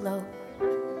you below.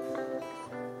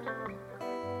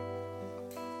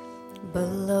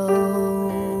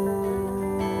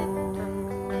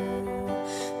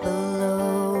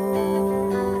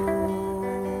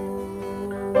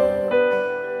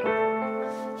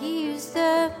 He used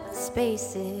up the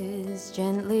spaces,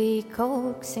 gently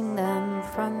coaxing them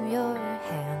from your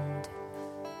hand,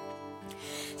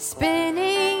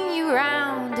 spinning you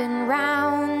round and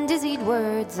round, dizzied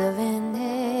words of an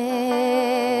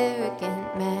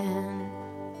arrogant man.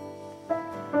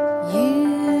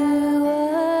 You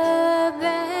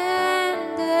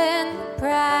abandoned the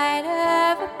pride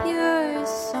of a pure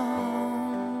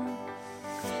song,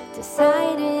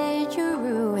 decided you're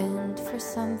ruined for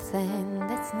something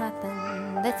that's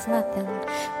nothing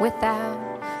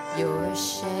without your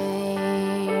shame.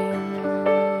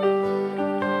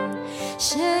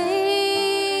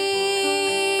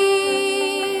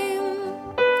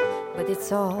 But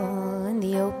it's all in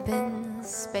the open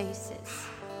spaces.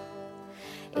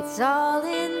 It's all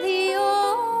in the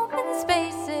open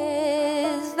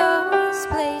spaces, those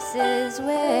places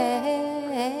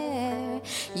where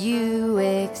you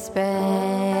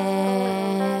expand.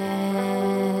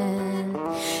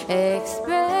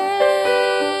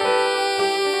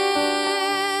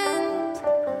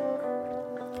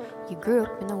 You grew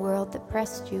up in a world that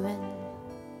pressed you in,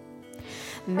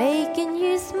 making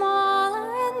you smaller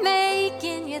and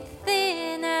making you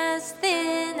thin as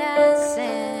thin as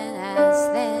sin, as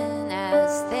thin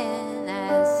as thin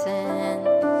as sin.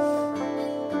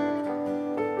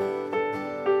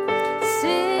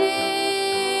 Sin,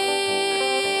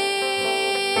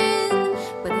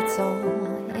 but it's all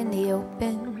in the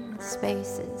open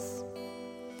spaces.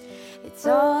 It's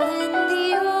all in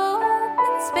the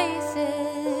open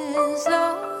spaces,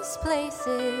 those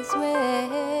places where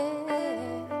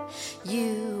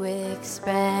you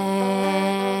expand,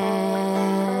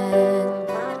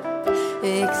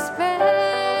 expand.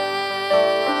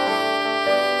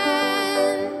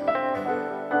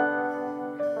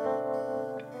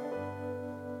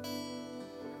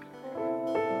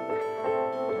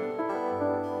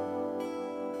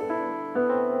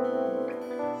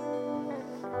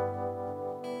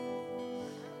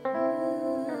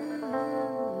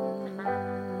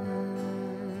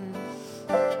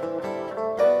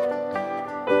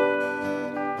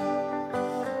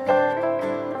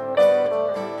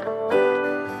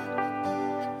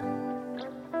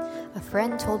 A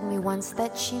friend told me once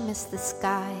that she missed the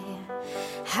sky.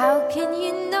 How can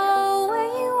you know where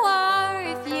you are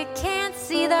if you can't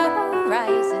see the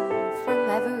horizon from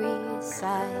every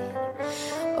side?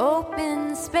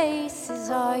 Open spaces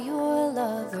are your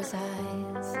lover's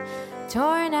eyes,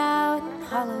 torn out and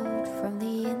hollowed from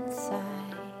the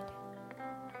inside.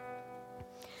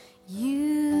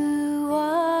 You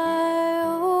are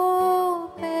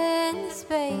open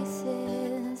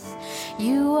spaces.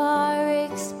 You are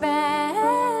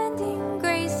expanding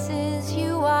graces.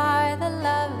 You are the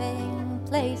loving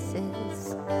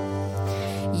places.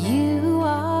 You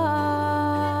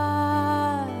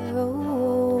are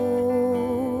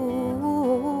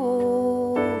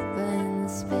open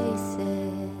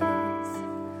spaces.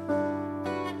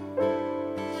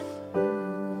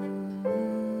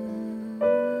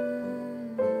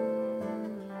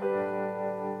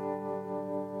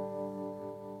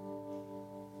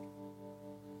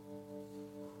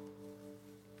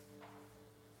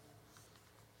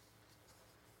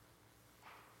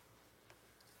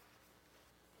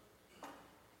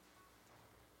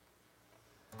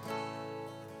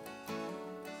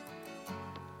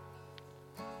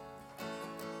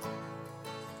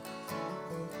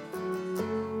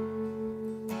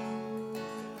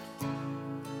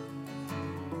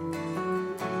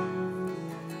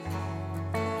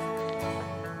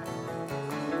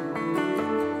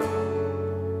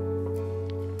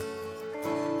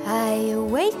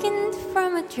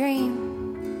 dream.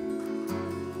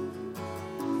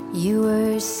 You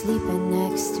were sleeping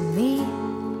next to me.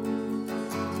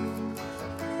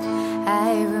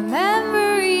 I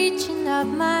remember reaching up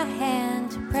my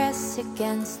hand to press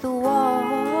against the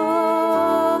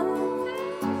wall.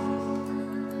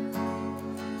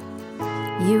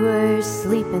 You were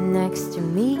sleeping next to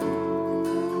me,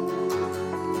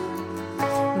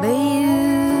 but you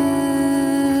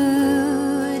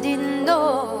didn't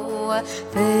know a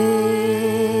thing.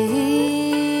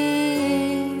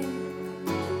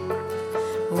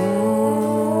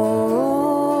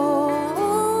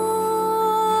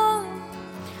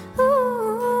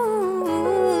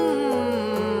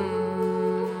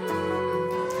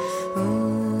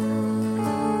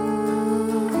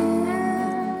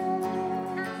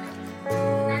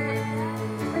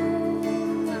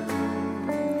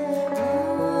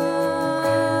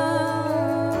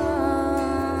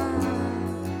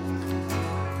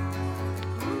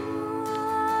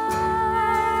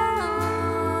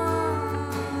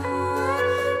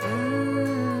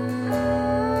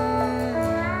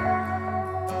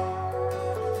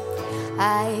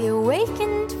 I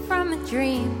awakened from a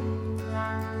dream.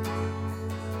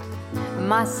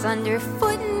 Moss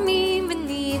underfoot me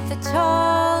beneath a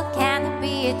tall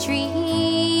canopy of trees.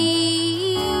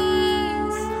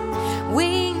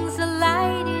 Wings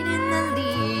alighted in the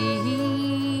leaves.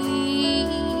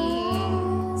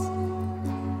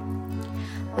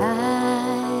 I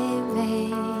may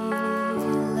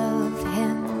love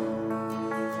him.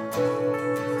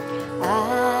 I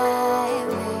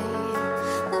may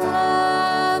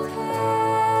love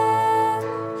him,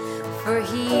 for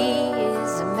he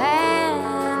is a man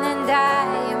and I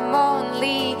am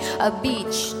only a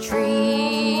beech tree.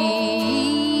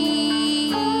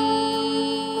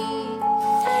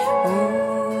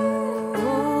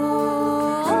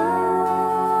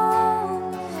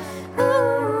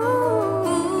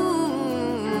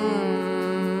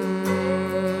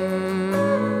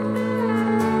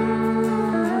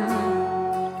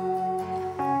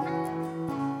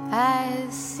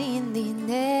 I've seen thee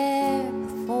ne'er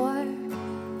before,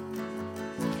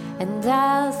 and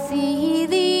I'll see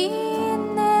thee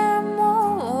ne'er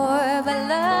more. But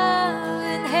love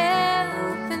and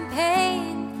help and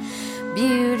pain,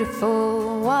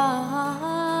 beautiful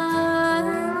one,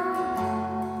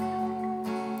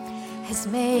 has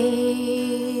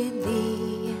made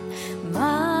thee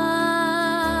mine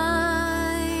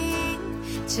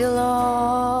till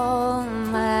all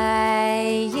my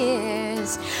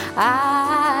years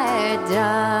are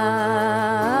done.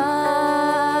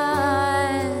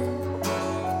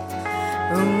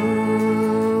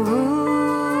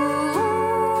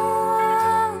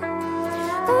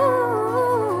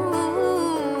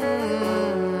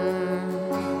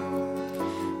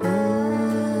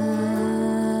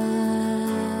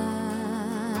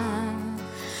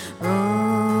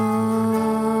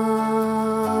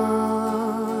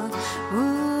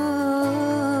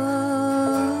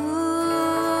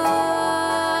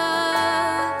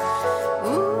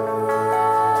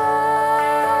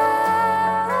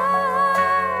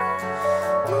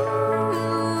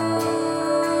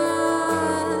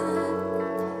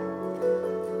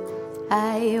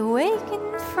 I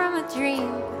awakened from a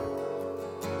dream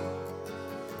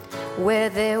where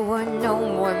there were no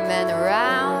more men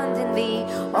around, and the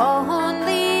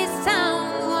only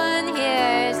sound one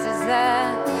hears is the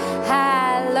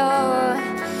hollow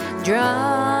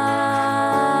drum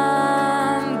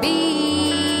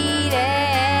beating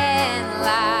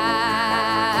loud.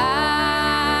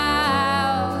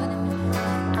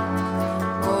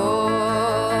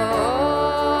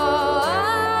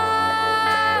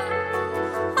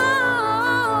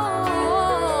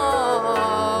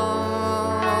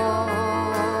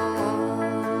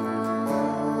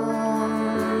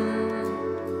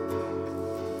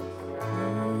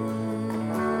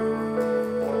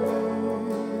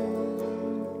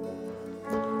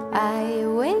 I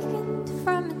awakened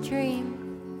from a dream.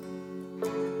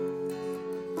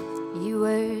 You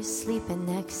were sleeping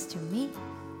next to me.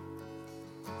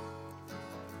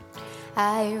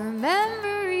 I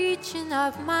remember reaching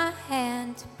up my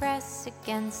hand to press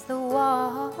against the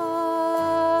wall.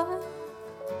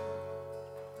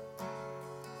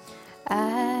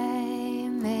 I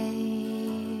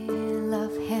may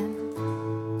love him.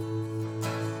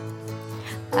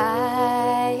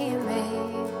 I may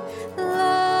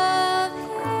love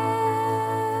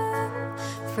him,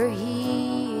 for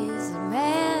he is a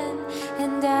man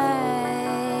and I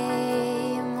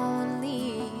am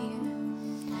only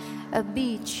a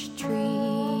beech tree.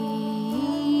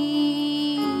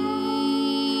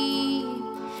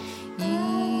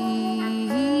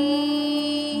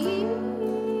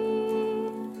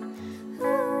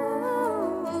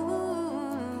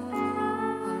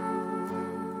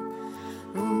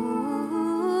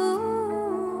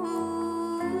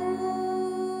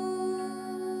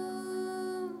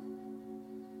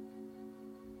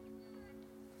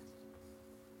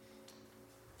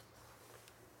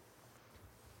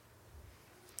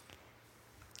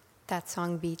 that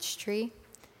song Beech Tree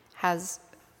has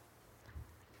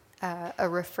a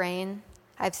refrain.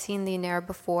 I've seen thee ne'er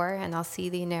before, and I'll see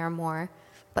thee ne'er more.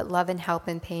 But love and help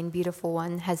and pain, beautiful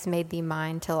one, has made thee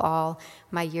mine till all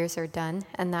my years are done.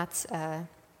 And that's a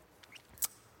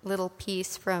little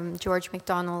piece from George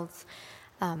MacDonald's,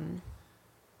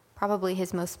 probably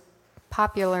his most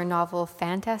popular novel,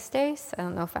 Fantastes. I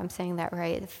don't know if I'm saying that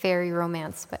right, fairy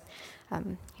romance, but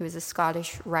he was a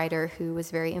Scottish writer who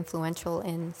was very influential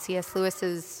in C.S.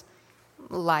 Lewis's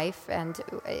life and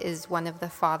is one of the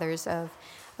fathers of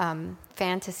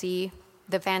fantasy,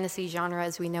 the fantasy genre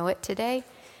as we know it today.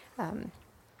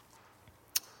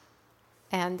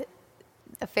 And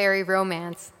a fairy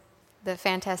romance, the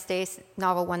Fantastes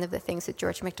novel, one of the things that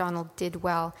George MacDonald did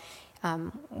well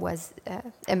was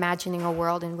imagining a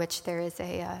world in which there is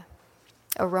a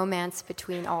romance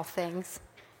between all things.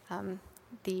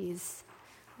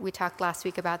 We talked last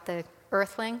week about the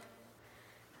earthling,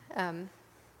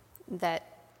 that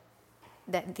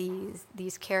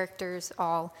these characters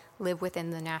all live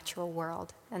within the natural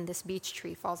world, and this beech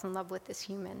tree falls in love with this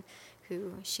human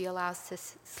who she allows to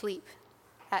sleep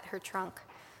at her trunk.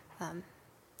 And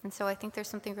so I think there's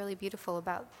something really beautiful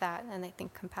about that, and I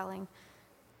think compelling.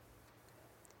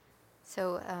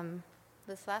 So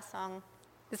this last song,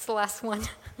 it's the last one.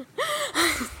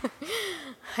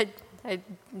 I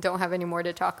don't have any more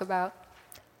to talk about.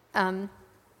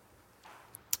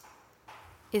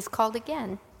 Is called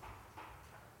Again.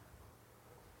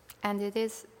 And it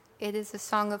is a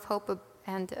song of hope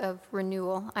and of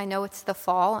renewal. I know it's the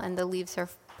fall and the leaves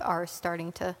are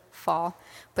starting to fall,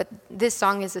 but this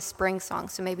song is a spring song,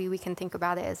 so maybe we can think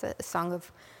about it as a song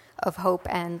of hope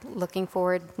and looking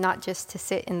forward, not just to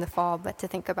sit in the fall, but to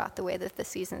think about the way that the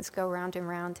seasons go round and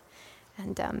round.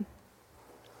 And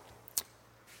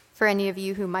for any of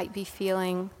you who might be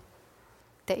feeling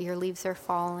that your leaves are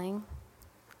falling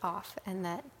off and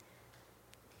that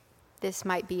this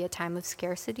might be a time of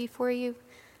scarcity for you,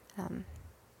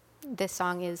 this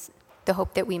song is the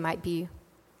hope that we might be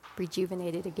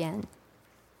rejuvenated again.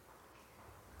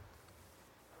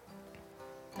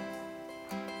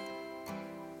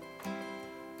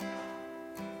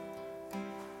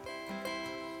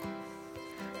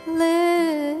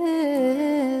 Lily,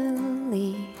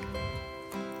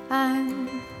 I'm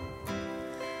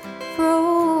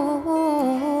frozen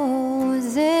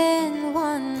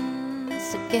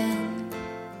once again.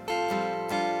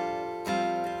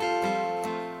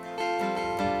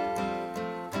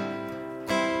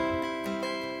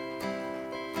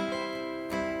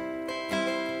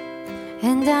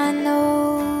 And I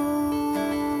know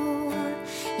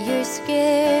you're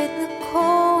scared the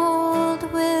cold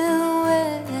will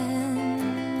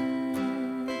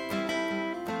win.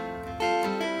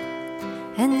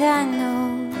 And I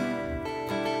know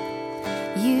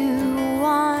you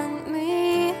want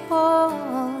me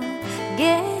whole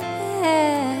again,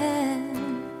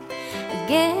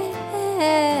 again.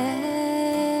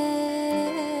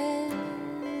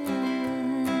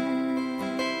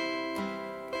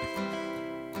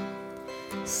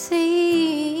 Sinking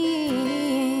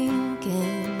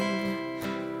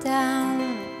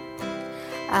down,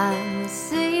 I'm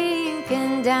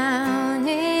sinking down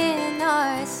in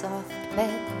our soft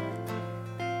bed.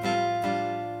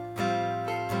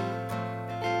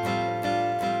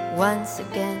 Once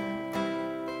again,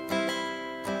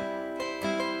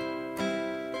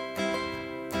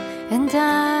 and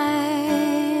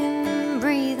I'm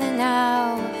breathing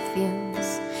out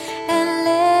fumes and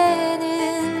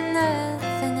letting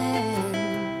nothing in.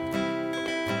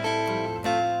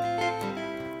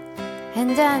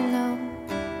 And I know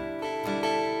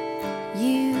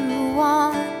you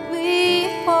want me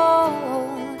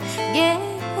whole again,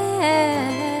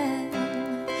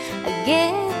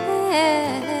 again.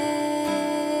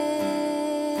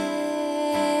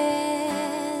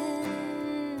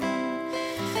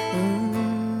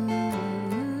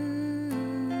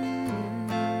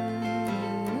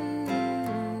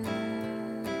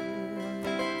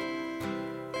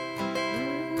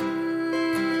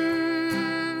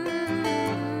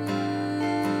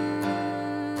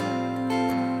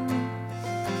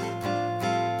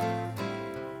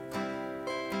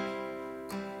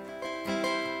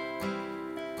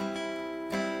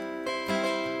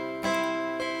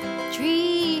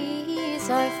 Trees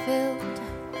are filled,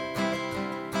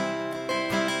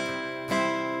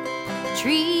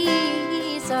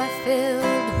 trees are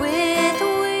filled with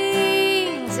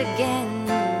wings again.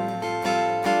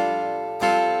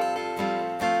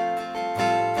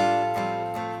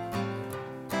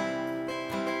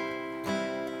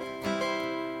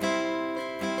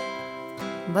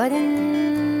 But in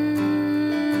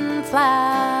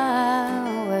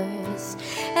flowers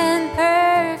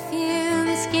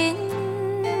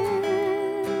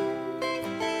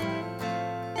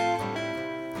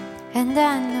And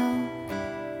I know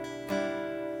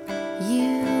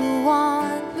you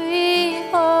want me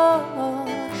whole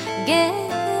again,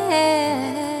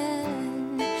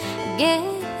 again.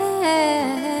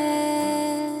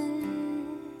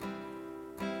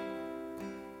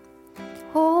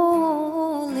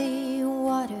 Holy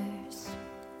waters,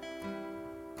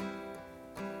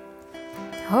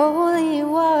 holy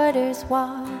waters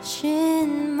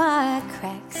washing my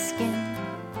cracked skin.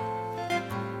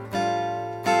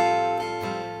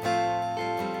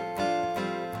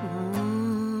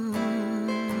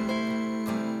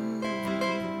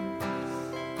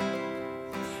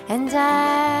 And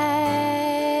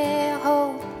I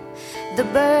hope the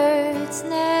birds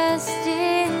nest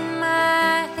in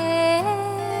my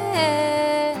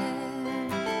hair.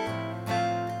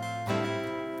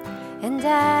 And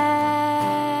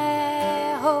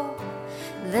I hope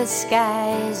the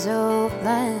sky's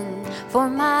open for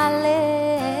my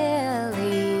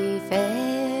lily fair.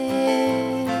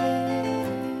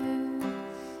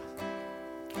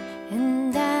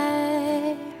 And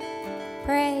I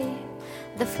pray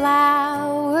the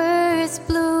flowers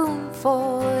bloom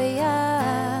for ya,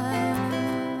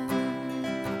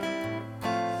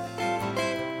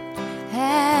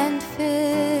 and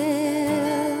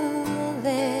fill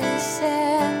this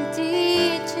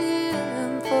empty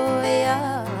tomb for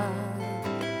ya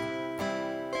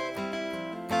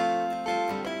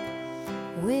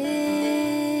with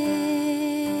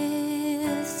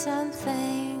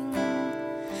something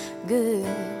good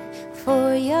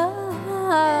for ya.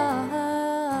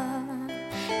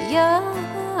 Yeah.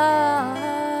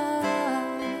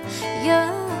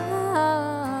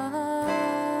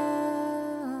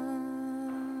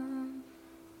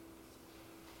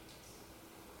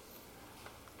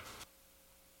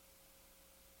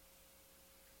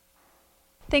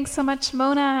 Thanks so much,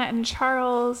 Mona and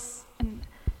Charles and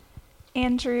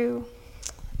Andrew.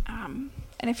 And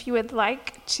if you would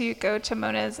like to go to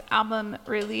Mona's album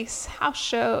release house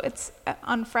show, it's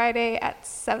on Friday at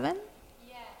 7.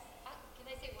 Yes. Can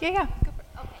I say one? Yeah. Go for it.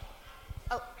 Okay.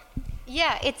 Oh,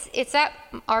 yeah. It's at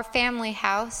our family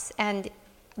house, and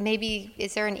maybe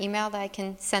is there an email that I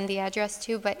can send the address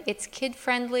to? But it's kid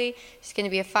friendly. There's going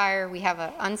to be a fire. We have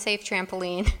an unsafe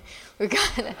trampoline. We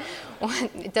got one.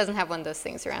 It doesn't have one of those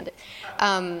things around it.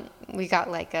 We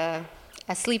got like a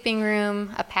sleeping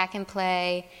room, a pack and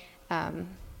play, a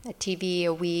TV,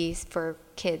 a Wii for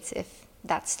kids if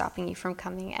that's stopping you from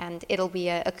coming, and it'll be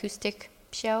an acoustic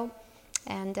show.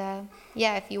 And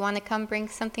yeah, if you want to come, bring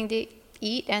something to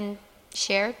eat and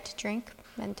share, to drink,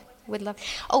 and would love.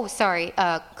 Oh, sorry.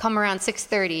 Come around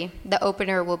 6:30. The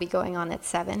opener will be going on at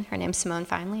 7. Her name's Simone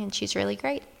Finally, and she's really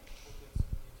great.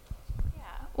 Yeah,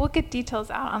 we'll get details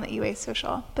out on the eWay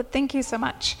social. But thank you so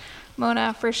much,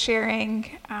 Mona, for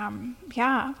sharing,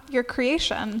 your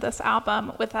creation, this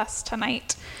album, with us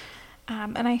tonight.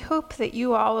 And I hope that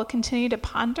you all will continue to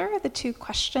ponder the two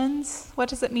questions. What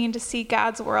does it mean to see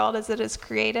God's world as it is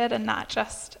created and not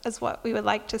just as what we would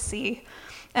like to see?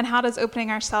 And how does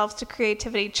opening ourselves to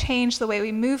creativity change the way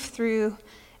we move through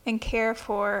and care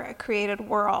for a created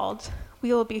world?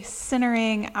 We will be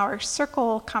centering our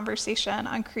circle conversation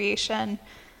on creation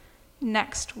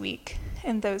next week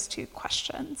in those two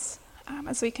questions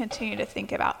as we continue to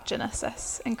think about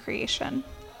Genesis and creation.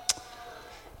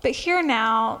 But hear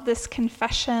now this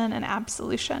confession and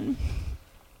absolution.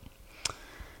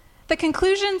 The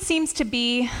conclusion seems to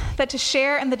be that to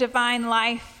share in the divine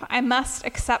life, I must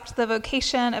accept the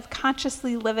vocation of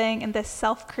consciously living in this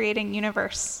self-creating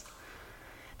universe.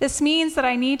 This means that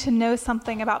I need to know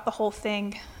something about the whole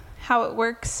thing, how it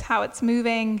works, how it's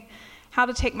moving, how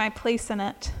to take my place in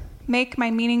it, make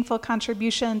my meaningful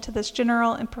contribution to this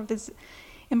general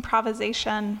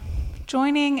improvisation.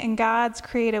 Joining in God's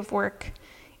creative work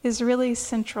is really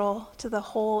central to the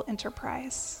whole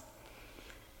enterprise.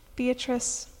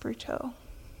 Beatrice Brutto.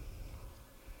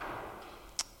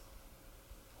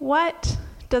 What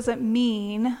does it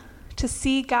mean to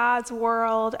see God's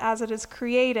world as it is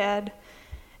created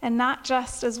and not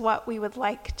just as what we would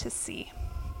like to see?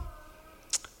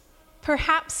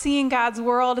 Perhaps seeing God's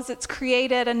world as it's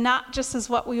created and not just as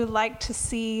what we would like to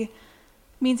see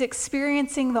means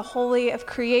experiencing the holy of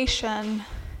creation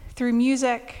through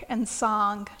music and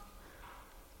song,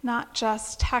 not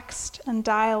just text and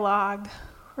dialogue,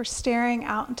 or staring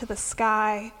out into the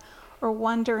sky, or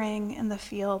wandering in the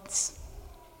fields.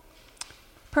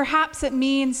 Perhaps it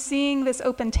means seeing this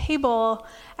open table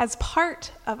as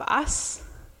part of us,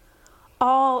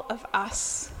 all of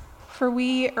us, for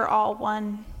we are all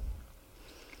one.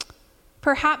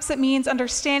 Perhaps it means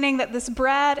understanding that this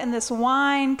bread and this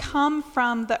wine come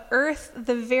from the earth,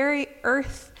 the very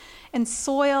earth and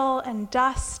soil and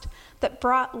dust that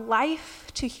brought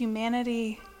life to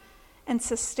humanity and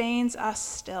sustains us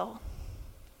still.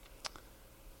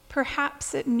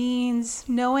 Perhaps it means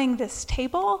knowing this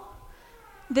table,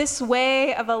 this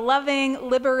way of a loving,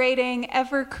 liberating,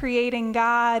 ever-creating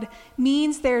God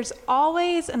means there's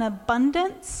always an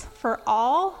abundance for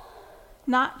all,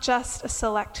 not just a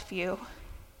select few.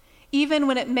 Even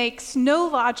when it makes no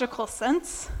logical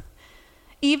sense,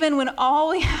 even when all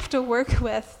we have to work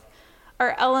with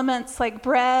are elements like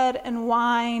bread and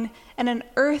wine and an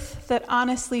earth that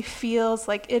honestly feels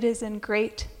like it is in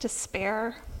great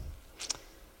despair.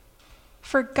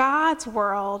 For God's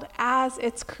world, as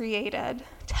it's created,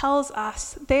 tells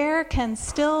us there can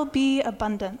still be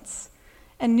abundance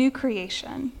and new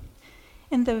creation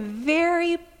in the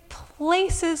very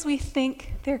places we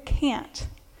think there can't,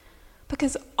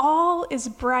 because all is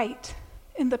bright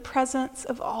in the presence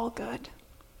of all good.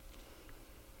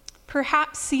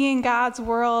 Perhaps seeing God's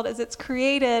world as it's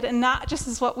created and not just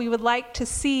as what we would like to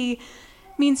see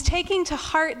means taking to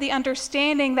heart the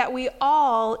understanding that we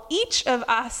all, each of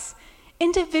us,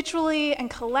 individually and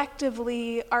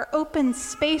collectively, are open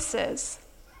spaces,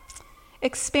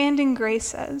 expanding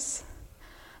graces,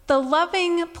 the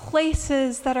loving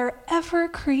places that are ever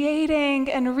creating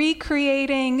and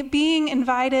recreating, being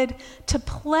invited to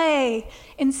play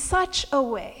in such a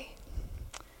way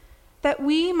that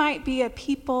we might be a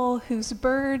people whose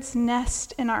birds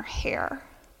nest in our hair,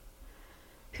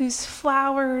 whose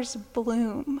flowers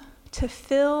bloom to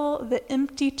fill the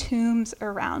empty tombs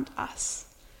around us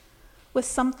with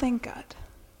something good.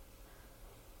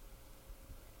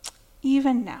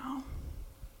 Even now,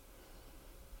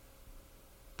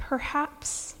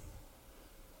 perhaps,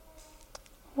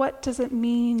 what does it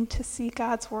mean to see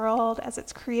God's world as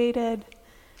it's created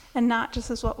and not just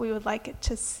as what we would like it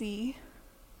to see?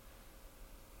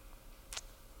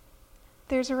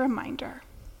 There's a reminder,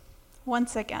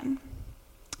 once again,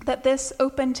 that this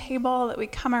open table that we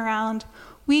come around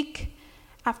week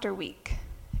after week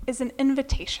is an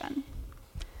invitation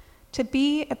to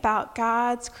be about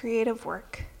God's creative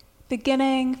work,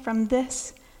 beginning from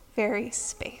this very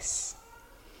space.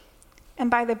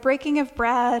 And by the breaking of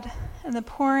bread and the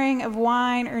pouring of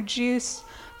wine or juice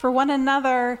for one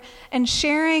another and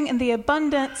sharing in the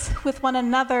abundance with one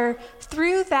another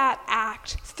through that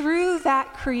act, through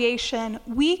that creation,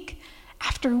 week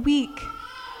after week,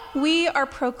 we are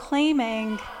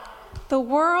proclaiming the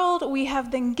world we have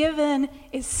been given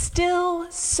is still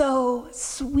so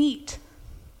sweet.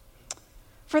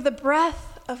 For the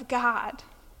breath of God,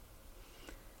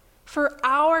 for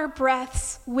our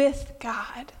breaths with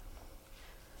God,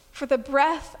 for the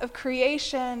breath of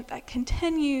creation that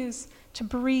continues to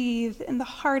breathe in the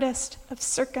hardest of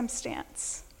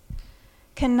circumstance,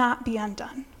 cannot be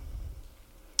undone.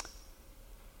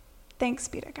 Thanks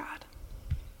be to God.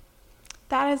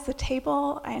 That is the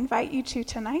table I invite you to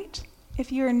tonight.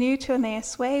 If you are new to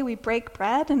Emmaus Way, we break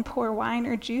bread and pour wine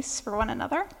or juice for one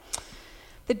another.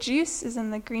 The juice is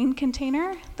in the green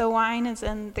container, the wine is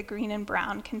in the green and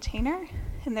brown container,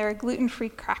 and there are gluten-free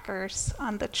crackers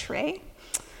on the tray.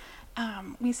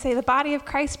 We say the body of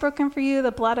Christ broken for you,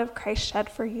 the blood of Christ shed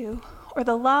for you, or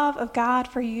the love of God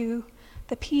for you,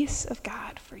 the peace of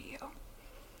God for you.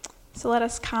 So let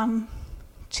us come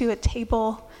to a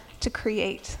table to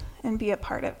create and be a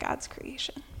part of God's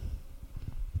creation.